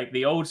advert,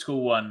 the old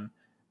school one,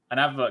 an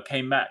advert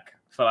came back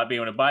for being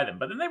able to buy them,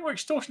 but then they were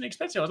extortionately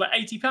expensive. I was like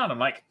 £80. I'm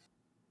like,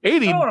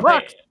 $80. I don't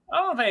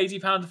want to pay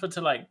 £80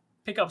 to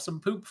pick up some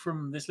poop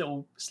from this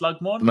little slug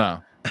mon.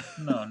 No.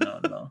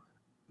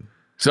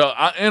 So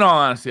in all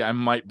honesty, I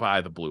might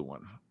buy the blue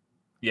one.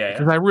 Yeah,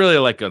 because I really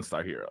like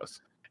Gunstar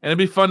Heroes. And it'd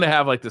be fun to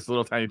have this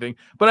little tiny thing.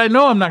 But I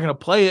know I'm not going to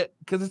play it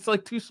because it's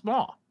too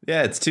small.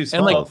 Yeah, it's too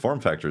small. The form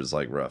factor is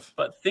rough.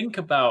 But think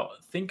about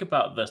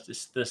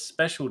the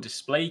special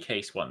display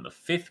case one, the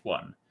 5th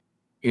one.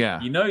 Yeah.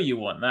 You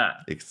want that.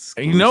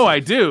 Exclusive. I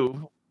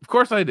do. Of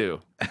course I do.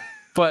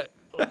 But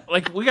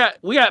we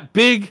got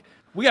big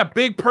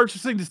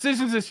purchasing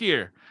decisions this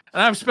year.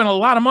 And I've spent a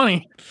lot of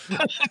money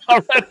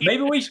already.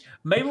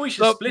 Maybe we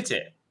should split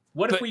it.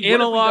 What if we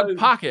analog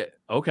pocket?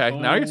 Okay,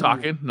 now you're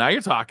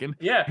talking.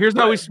 Yeah. Here's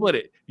how we split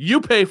it.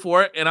 You pay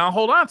for it, and I'll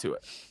hold on to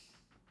it.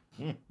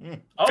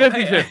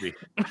 50-50.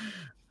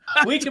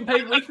 We can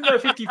go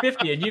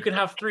 50-50 and you can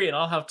have 3 and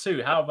I'll have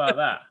 2. How about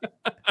that?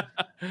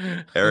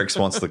 Eric's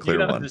wants the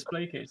clear one.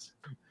 Display case.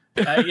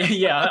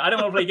 Yeah, I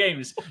don't want to play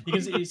games.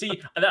 You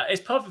see that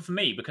it's perfect for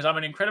me because I'm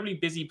an incredibly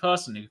busy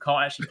person who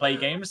can't actually play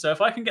games. So if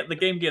I can get the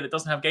Game Gear that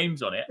doesn't have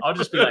games on it, I'll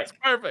just be like,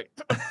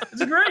 perfect.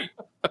 It's great.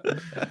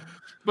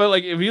 But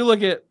like, if you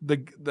look at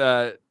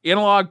the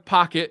Analog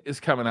Pocket is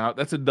coming out,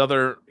 that's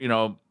another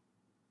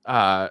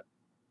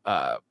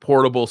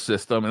portable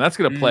system, and that's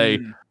going to play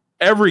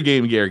every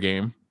Game Gear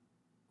game.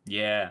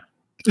 Yeah.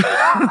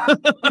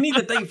 I need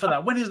a date for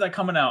that. When is that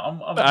coming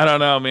out? I don't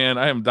know, man.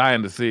 I am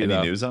dying to see it.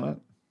 Any news on it?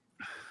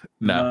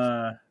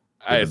 No.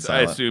 I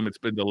assume it's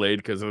been delayed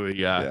because of the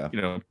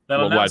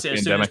they'll announce it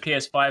as soon as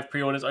PS5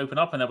 pre-orders open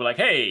up, and they'll be like,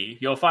 "Hey,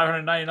 your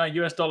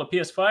 $599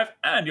 PS5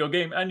 and your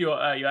game and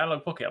your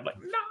Analog Pocket." I'm like,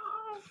 no.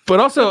 But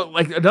also,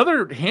 like,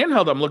 another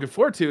handheld I'm looking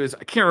forward to is,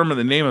 I can't remember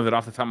the name of it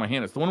off the top of my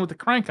hand. It's the one with the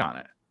crank on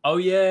it. Oh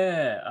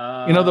yeah.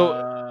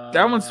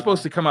 That one's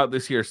supposed to come out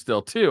this year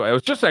still too. I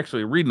was just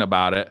actually reading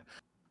about it,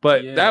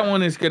 but that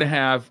one is going to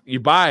have, you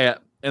buy it,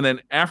 and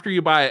then after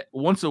you buy it,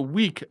 once a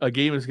week a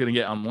game is going to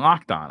get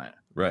unlocked on it.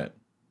 Right.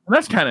 And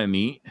that's kind of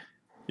neat.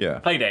 Yeah.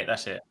 Playdate,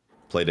 that's it.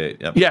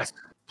 Playdate, yep. Yes.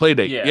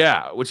 Playdate.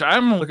 Yeah, which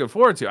I'm looking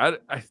forward to.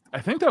 I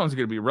think that one's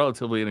going to be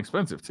relatively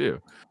inexpensive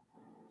too.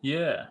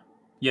 Yeah.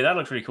 Yeah, that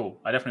looks really cool.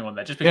 I definitely want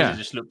that just because it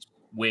just looks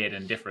weird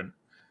and different.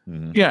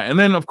 Mm-hmm. Yeah, and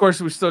then of course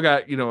we still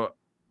got,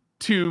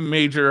 2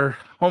 major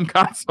home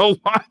console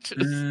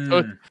launches.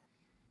 So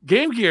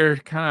Game Gear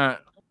kind of,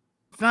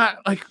 it's not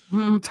like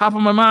top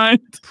of my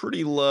mind.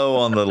 Pretty low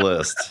on the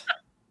list.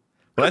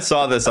 When I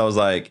saw this, I was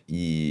like,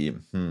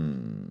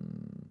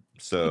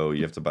 so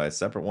you have to buy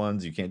separate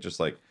ones. You can't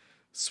just like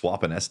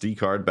swap an SD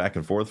card back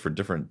and forth for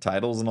different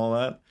titles and all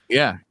that.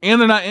 Yeah,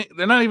 and they're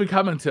not even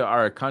coming to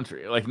our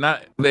country. Like,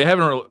 they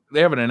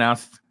haven't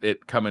announced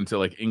it coming to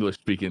like English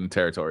speaking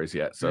territories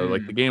yet. So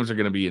like the games are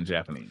going to be in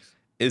Japanese.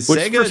 Which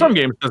Sega, for some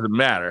games doesn't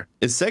matter.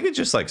 Is Sega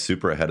just like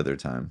super ahead of their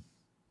time?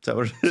 Is that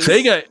what it is?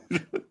 Sega.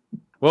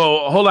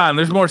 Well, hold on.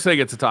 There's more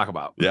Sega to talk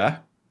about. Yeah.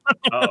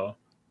 Oh.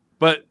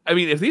 But I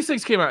mean, if these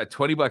things came out at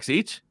 $20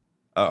 each,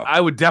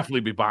 I would definitely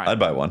be buying. I'd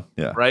buy one.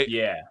 Yeah. Right.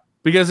 Yeah.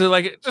 Because they're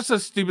like just a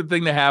stupid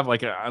thing to have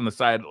like on the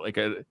side, like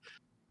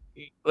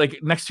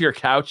next to your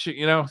couch,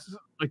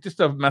 like just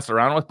to mess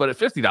around with. But at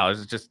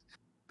 $50,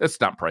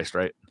 that's not priced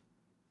right.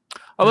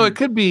 Although it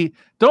could be.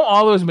 Don't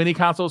all those mini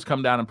consoles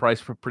come down in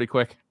price pretty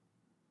quick?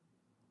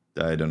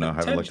 I don't know. I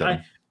haven't looked at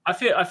them.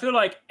 I feel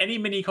like any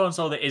mini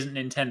console that isn't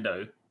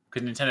Nintendo,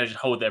 because Nintendo just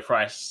hold their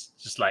price,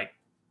 just like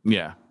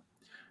yeah.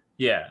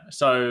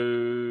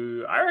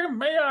 So I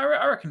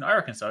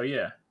reckon so.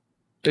 Yeah,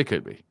 it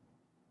could be.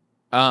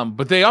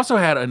 But they also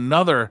had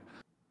another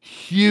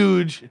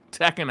huge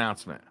tech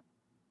announcement.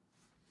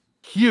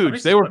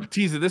 Huge. They were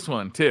teasing this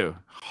one too,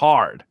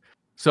 hard.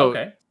 So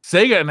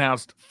Sega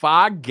announced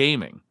Fog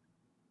Gaming.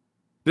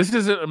 This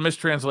isn't a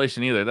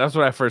mistranslation either. That's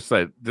what I first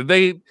said. Did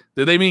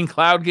they mean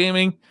cloud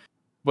gaming?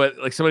 But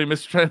like somebody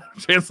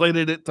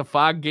mistranslated it to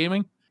Fog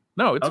Gaming?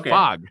 No, it's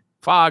fog.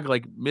 Fog,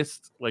 like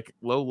mist, like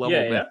low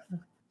level mist. Yeah.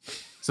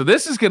 So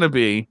this is going to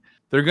be,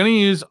 they're going to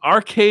use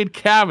arcade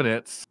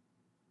cabinets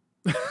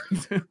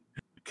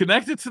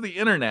connected to the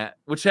internet,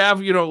 which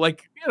have,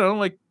 like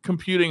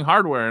computing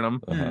hardware in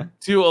them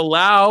to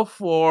allow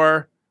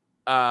for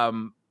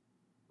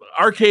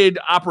arcade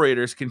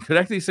operators can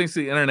connect these things to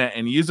the internet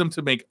and use them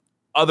to make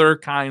other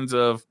kinds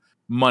of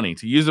money,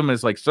 to use them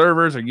as like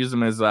servers or use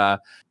them as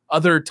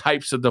other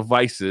types of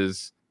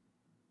devices.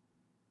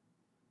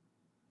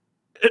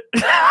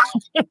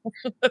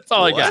 That's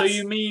all I got.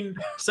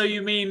 So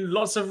you mean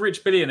lots of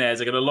rich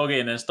billionaires are going to log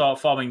in and start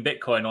farming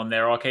Bitcoin on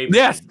their arcade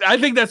machines? Yes, I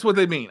think that's what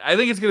they mean. I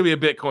think it's going to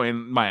be a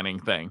Bitcoin mining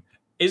thing.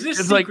 Is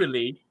this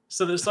secretly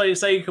so that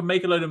say you can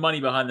make a load of money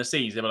behind the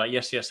scenes? They were like,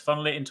 yes,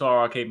 funnel it into our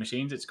arcade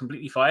machines. It's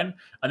completely fine.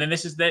 And then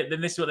this is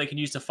what they can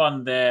use to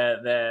fund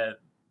their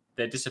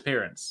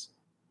disappearance.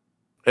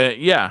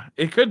 Yeah,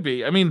 it could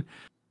be. I mean,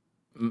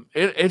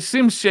 it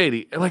seems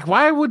shady. Like,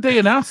 why would they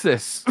announce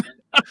this?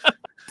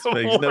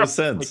 Makes no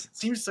sense. It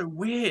seems so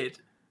weird.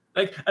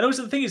 Like, and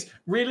also the thing is,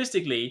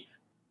 realistically,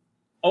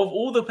 of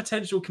all the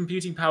potential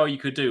computing power you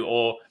could do,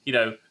 or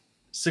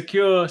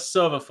secure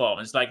server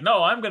farms, like,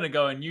 no, I'm going to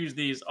go and use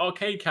these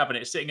arcade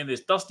cabinets sitting in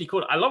this dusty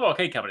corner. I love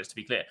arcade cabinets, to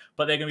be clear,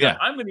 but they're going to be like,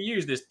 I'm going to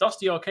use this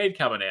dusty arcade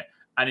cabinet,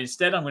 and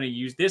instead I'm going to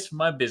use this for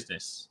my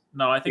business.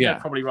 No, I think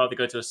I'd probably rather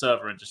go to a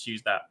server and just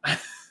use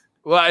that.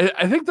 Well,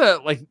 I think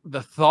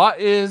the thought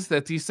is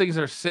that these things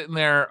are sitting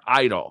there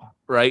idle,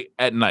 right,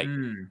 at night.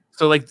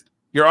 So like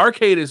your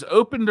arcade is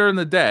open during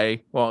the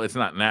day. Well, it's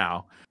not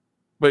now,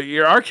 but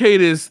your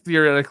arcade is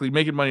theoretically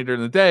making money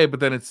during the day. But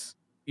then it's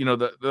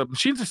the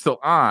machines are still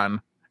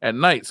on at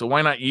night. So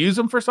why not use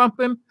them for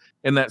something?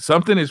 And that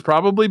something is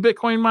probably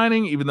Bitcoin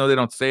mining, even though they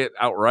don't say it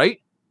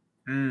outright.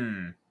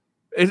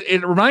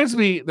 It reminds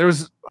me.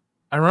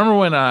 I remember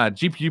when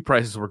GPU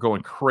prices were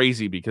going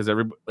crazy because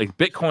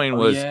Bitcoin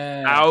was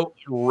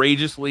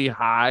outrageously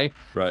high.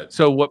 Right.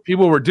 So what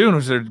people were doing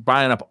was they're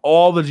buying up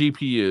all the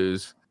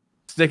GPUs,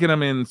 sticking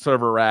them in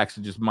server racks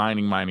and just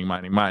mining.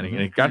 And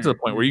it got to the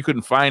point where you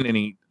couldn't find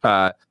any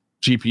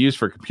GPUs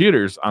for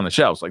computers on the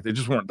shelves. Like they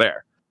just weren't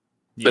there.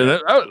 Yeah.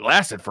 That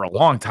lasted for a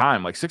long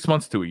time, like 6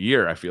 months to a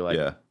year, I feel like.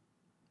 Yeah.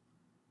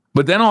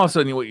 But then all of a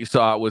sudden what you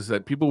saw was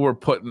that people were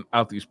putting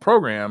out these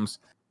programs.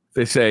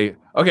 They say,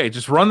 okay,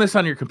 just run this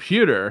on your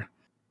computer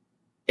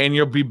and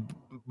you'll be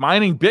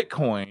mining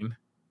Bitcoin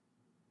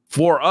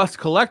for us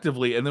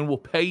collectively, and then we'll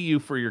pay you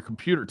for your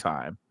computer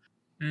time.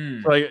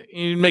 So like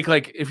you make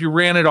like if you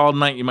ran it all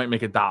night, you might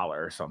make $1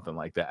 or something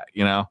like that,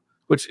 you know?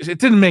 Which it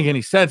didn't make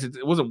any sense.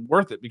 It wasn't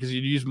worth it because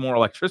you'd use more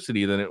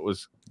electricity than it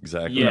was.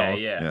 Exactly.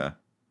 Yeah.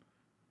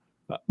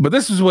 But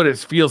this is what it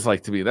feels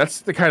like to me.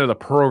 That's the kind of the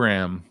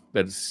program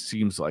that it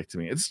seems like to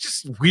me. It's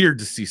just weird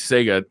to see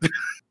Sega.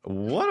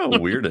 What a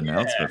weird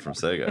announcement from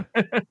Sega.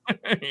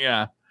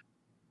 Yeah.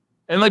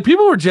 And like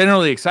people were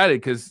genuinely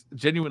excited because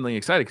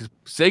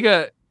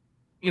Sega,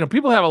 you know,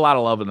 people have a lot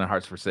of love in their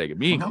hearts for Sega,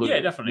 me included. Yeah,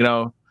 definitely. You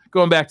know,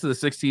 going back to the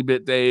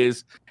 16-bit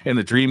days and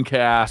the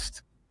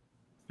Dreamcast,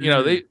 you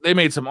know, they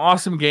made some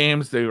awesome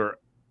games. They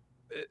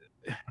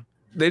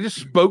just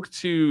spoke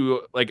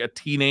to like a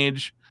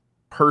teenage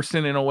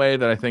person in a way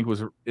that I think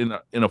was in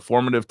a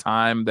formative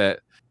time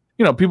that,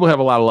 you know, people have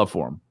a lot of love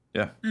for them.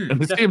 Yeah.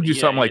 And to see them do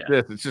something like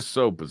this, it's just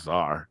so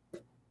bizarre. A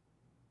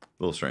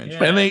little strange.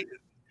 Yeah.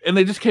 And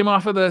they just came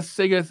off of the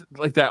Sega,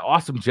 like that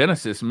awesome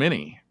Genesis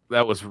Mini.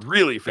 That was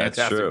really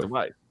fantastic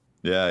device.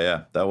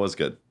 Yeah, that was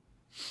good.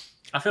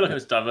 I feel like it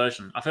was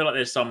diversion. I feel like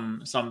there's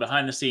some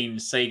behind the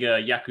scenes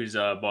Sega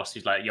Yakuza boss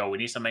who's like, yo, we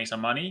need to make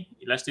some money.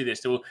 Let's do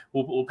this.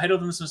 We'll peddle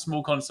them some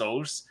small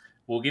consoles.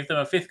 We'll give them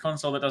a 5th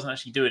console that doesn't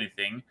actually do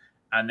anything.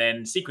 And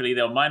then secretly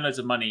they'll mine loads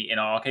of money in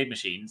our arcade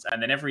machines.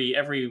 And then every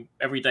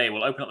day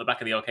we'll open up the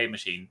back of the arcade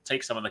machine,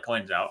 take some of the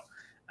coins out,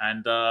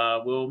 and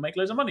we'll make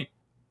loads of money.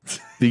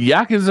 The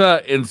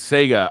Yakuza and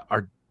Sega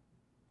are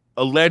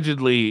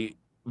allegedly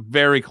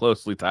very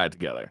closely tied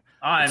together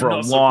for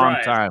a long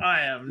time. I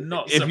am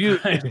not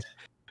surprised.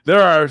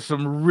 There are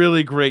some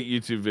really great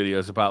YouTube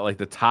videos about like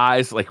the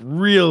ties, like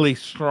really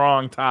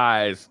strong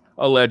ties,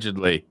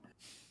 allegedly.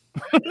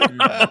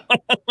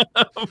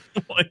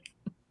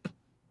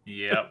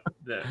 Yep,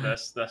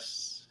 that's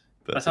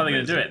how they're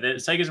going to do it.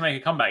 Sega's make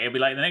a comeback. It'll be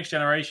like the next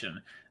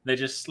generation. They're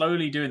just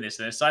slowly doing this,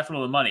 and they're siphoning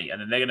all the money, and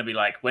then they're going to be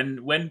like, when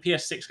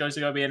PS6 goes to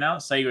go be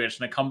announced, Sega is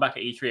going to come back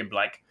at E3 and be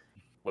like,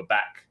 we're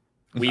back.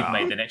 We've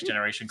made the next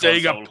generation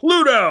console. Sega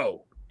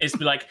Pluto! It's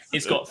like,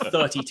 it's got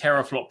 30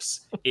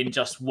 teraflops in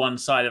just one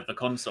side of the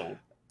console.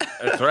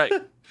 That's right.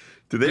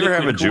 Did they ever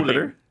have a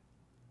Jupiter?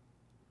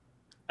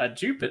 A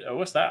Jupiter?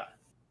 What's that?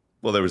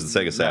 Well, there was the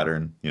Sega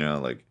Saturn, you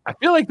know, like I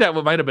feel like that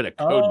might have been a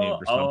code name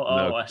for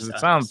something.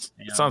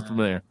 It sounds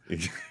familiar.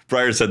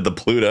 Pryor said the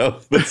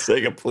Pluto, the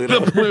Sega Pluto,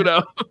 the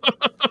Pluto,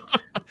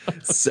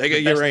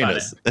 Sega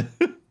Uranus.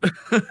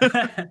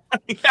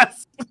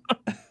 Yes.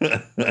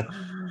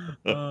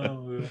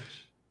 Oh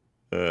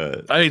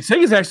gosh. I mean,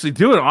 Sega's actually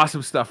doing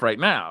awesome stuff right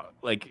now.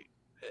 Like,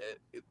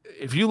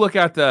 if you look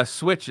at the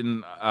Switch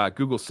and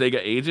Google Sega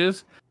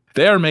Ages,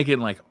 they are making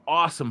like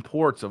awesome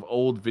ports of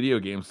old video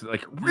games,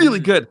 like really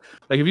good.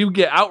 Like if you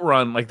get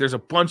Outrun, like there's a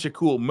bunch of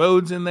cool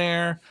modes in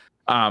there.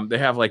 They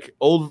have like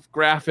old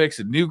graphics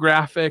and new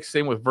graphics.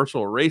 Same with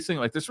virtual racing.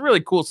 Like this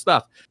really cool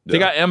stuff. Yeah. They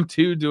got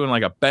M2 doing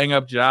like a bang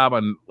up job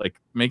on like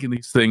making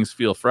these things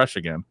feel fresh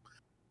again.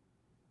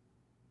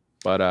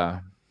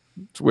 But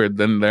it's weird.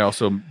 Then they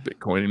also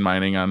Bitcoin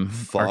mining on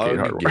arcade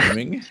hardware.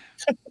 Gaming.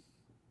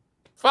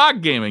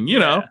 Fog gaming, you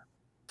know,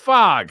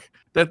 fog.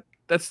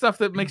 That's stuff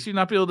that makes you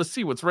not be able to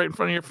see what's right in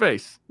front of your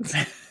face.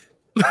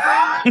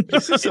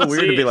 It's just so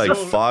weird to be like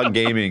fog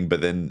gaming,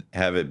 but then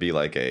have it be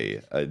like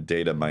a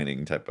data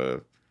mining type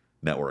of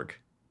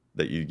network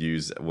that you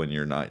use when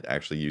you're not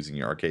actually using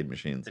your arcade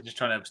machines. They're just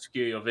trying to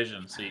obscure your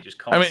vision so you just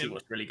can't see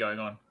what's really going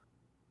on.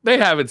 They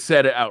haven't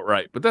said it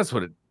outright, but that's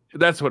what it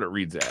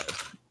reads as.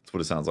 That's what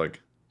it sounds like.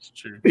 It's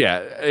true.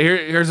 Yeah.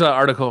 Here's an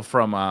article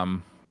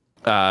from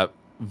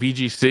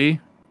VGC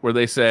where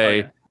they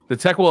say the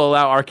tech will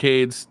allow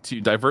arcades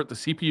to divert the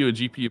CPU and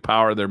GPU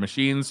power of their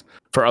machines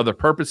for other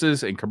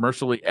purposes and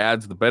commercially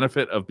adds the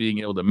benefit of being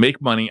able to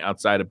make money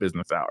outside of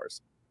business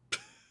hours.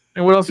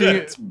 And what else?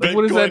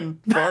 What is that?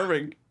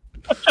 Farming.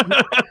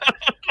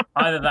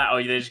 Either that,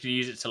 or they're just going to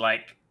use it to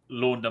like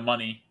launder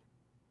money.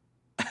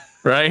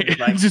 Right?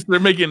 Like, they're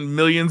making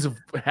millions of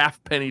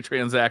half-penny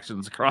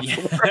transactions across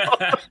the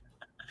world.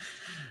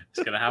 It's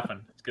going to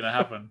happen. It's going to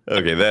happen.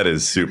 Okay, that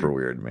is super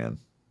weird, man.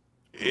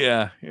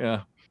 Yeah.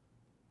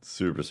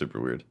 Super,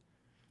 super weird.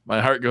 My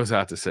heart goes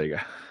out to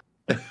Sega.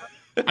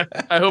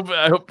 I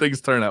hope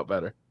things turn out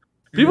better.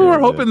 People were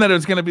hoping that it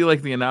was going to be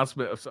like the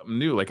announcement of something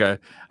new, like a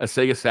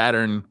Sega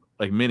Saturn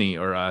like Mini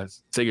or a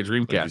Sega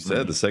Dreamcast. Like you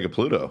said, the Sega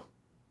Pluto.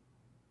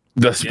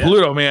 The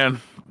Pluto, man.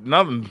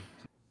 Nothing.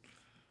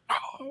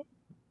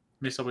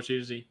 Missed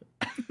opportunity.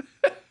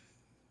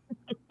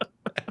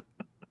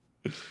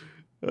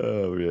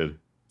 Oh, man.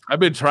 I've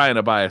been trying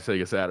to buy a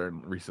Sega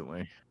Saturn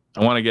recently.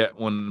 I want to get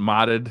one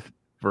modded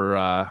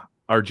for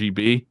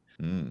RGB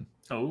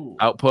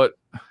output,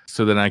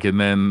 so then I can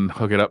then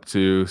hook it up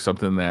to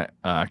something that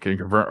can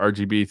convert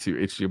RGB to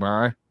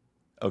HDMI.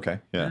 Okay,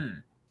 yeah.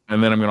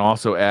 And then I'm going to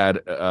also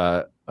add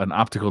an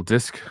optical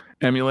disc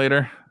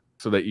emulator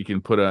so that you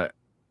can put a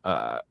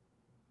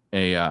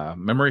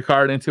memory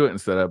card into it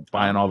instead of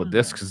buying all the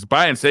discs. 'Cause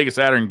buying Sega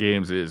Saturn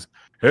games is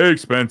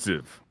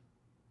expensive.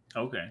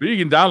 Okay. But you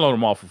can download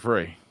them all for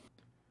free.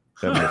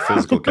 Having a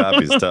physical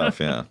copy is tough,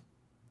 yeah.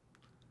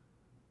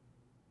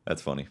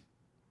 That's funny.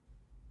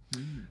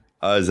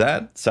 Is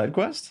that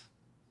SideQuest?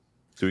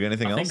 Do we get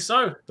anything else? I think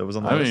so. That was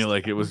on the I list? mean,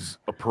 like, it was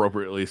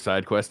appropriately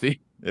side questy.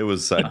 It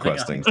was side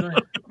questing.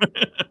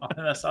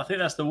 I think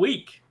that's the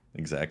week.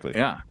 Exactly.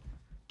 Yeah.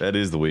 That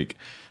is the week.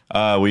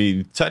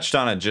 We touched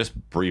on it just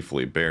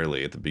briefly,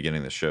 barely at the beginning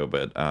of the show,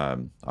 but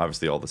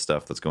obviously all the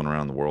stuff that's going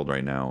around the world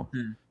right now,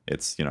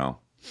 it's, you know,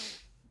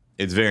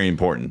 it's very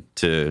important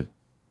to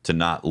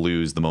not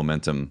lose the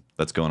momentum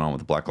that's going on with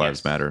the Black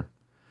Lives Matter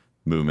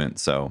movement.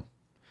 So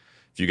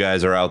if you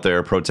guys are out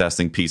there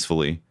protesting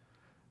peacefully,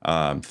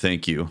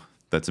 thank you.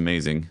 That's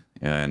amazing.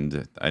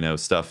 And I know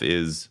stuff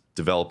is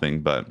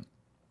developing, but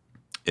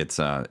it's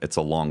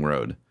a long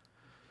road.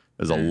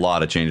 There's a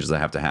lot of changes that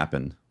have to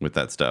happen with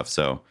that stuff.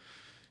 So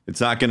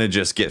it's not going to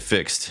just get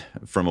fixed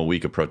from a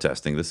week of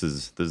protesting. This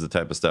is the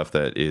type of stuff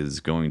that is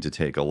going to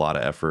take a lot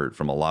of effort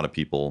from a lot of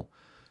people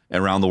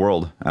around the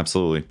world.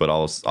 Absolutely. But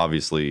also,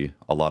 obviously,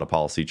 a lot of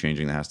policy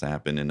changing that has to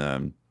happen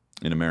in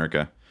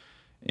America.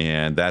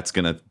 And that's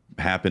going to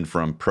happen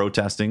from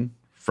protesting,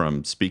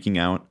 from speaking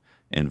out,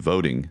 and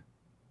voting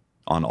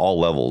on all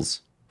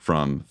levels,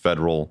 from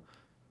federal,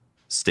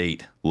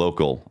 state,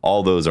 local.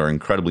 All those are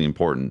incredibly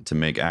important to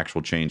make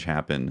actual change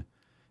happen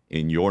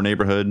in your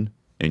neighborhood,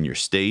 in your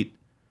state,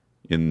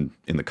 in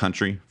the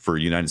country, for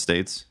United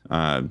States.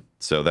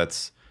 So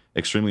that's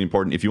extremely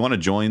important. If you want to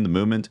join the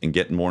movement and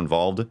get more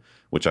involved,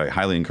 which I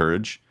highly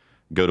encourage,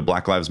 go to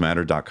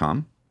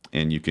blacklivesmatter.com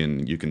and you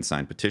can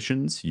sign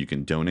petitions. You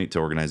can donate to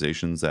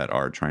organizations that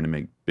are trying to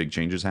make big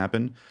changes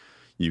happen.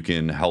 You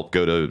can help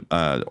go to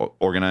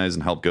organize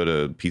and help go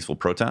to peaceful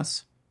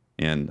protests.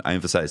 And I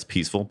emphasize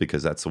peaceful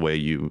because that's the way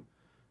you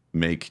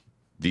make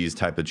these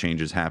type of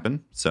changes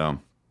happen. So,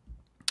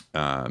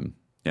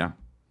 yeah.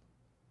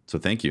 So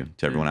thank you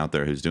to everyone out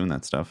there who's doing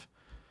that stuff.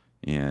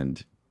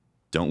 And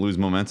don't lose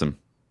momentum,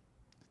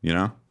 you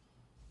know?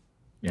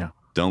 Yeah.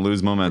 Don't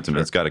lose momentum.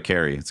 Sure. It's got to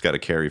carry. It's got to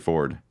carry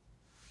forward.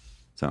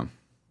 So.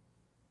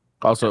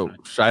 Also,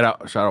 shout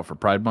out for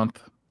Pride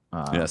Month.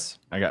 Yes.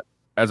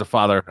 As a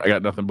father, I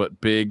got nothing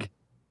but big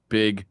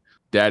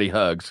daddy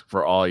hugs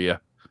for all of you.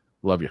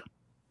 Love you.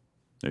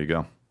 There you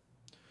go.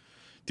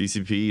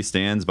 DCP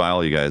stands by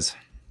all you guys.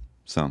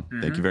 So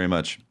thank you very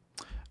much.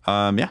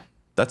 Yeah,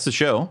 that's the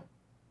show.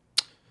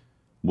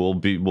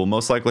 We'll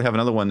most likely have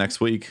another one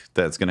next week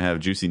that's going to have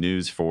juicy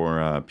news for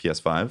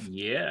PS5.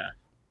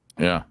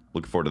 Yeah.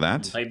 Looking forward to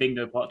that. Play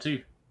Bingo Part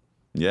 2.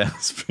 Yeah,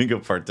 Bingo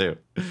Part 2.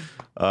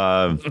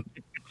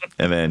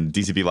 And then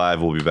DCP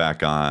Live will be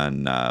back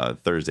on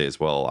Thursday as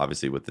well,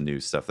 obviously with the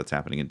new stuff that's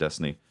happening in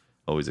Destiny.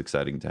 Always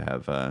exciting to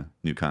have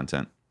new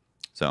content.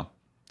 So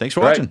thanks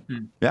for watching.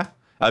 Yeah.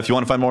 If you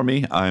want to find more of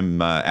me,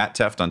 I'm at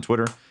Teft on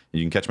Twitter.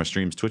 You can catch my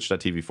streams,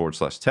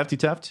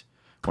 twitch.tv/TeftyTeft,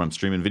 where I'm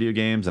streaming video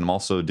games, and I'm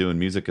also doing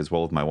music as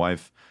well with my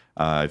wife.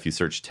 If you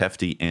search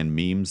Tefty and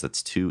Memes,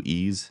 that's 2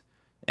 E's,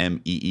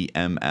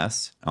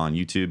 MEEMS, on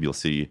YouTube, you'll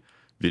see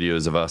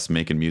videos of us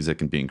making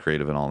music and being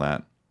creative and all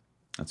that.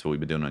 That's what we've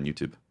been doing on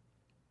YouTube.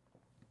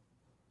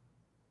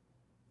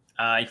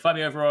 You can find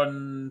me over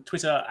on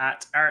Twitter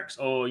at Arix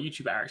or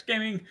YouTube at Arix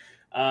Gaming,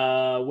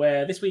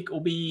 where this week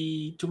we'll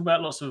be talking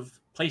about lots of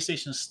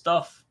PlayStation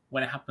stuff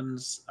when it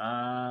happens.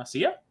 So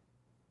yeah,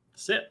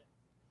 that's it.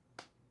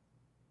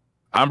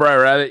 I'm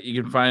Brian Rabbit.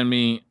 You can find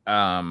me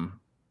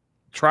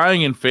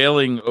trying and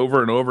failing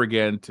over and over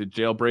again to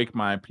jailbreak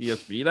my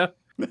PS Vita.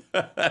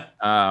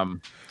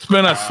 It's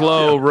been a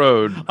slow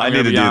road. I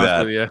need to do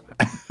that.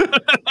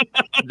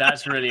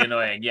 That's really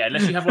annoying. Yeah,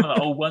 unless you have one of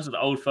the old ones with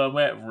the old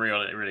firmware,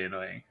 really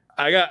annoying.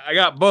 I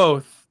got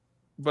both,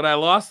 but I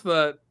lost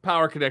the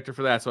power connector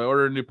for that, so I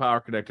ordered a new power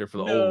connector for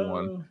the old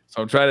one.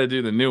 So I'm trying to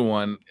do the new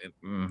one.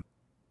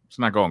 It's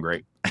not going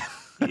great.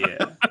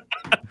 Yeah.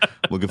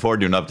 Looking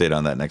forward to an update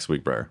on that next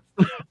week, Briar.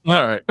 All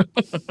right.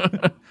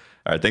 All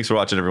right. Thanks for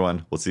watching,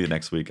 everyone. We'll see you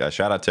next week.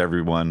 Shout out to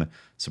everyone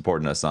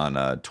supporting us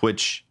on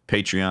Twitch,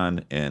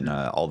 Patreon, and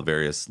all the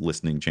various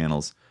listening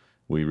channels.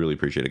 We really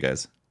appreciate it,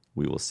 guys.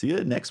 We will see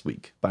you next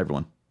week. Bye,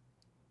 everyone.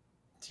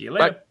 See you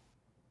later. Bye.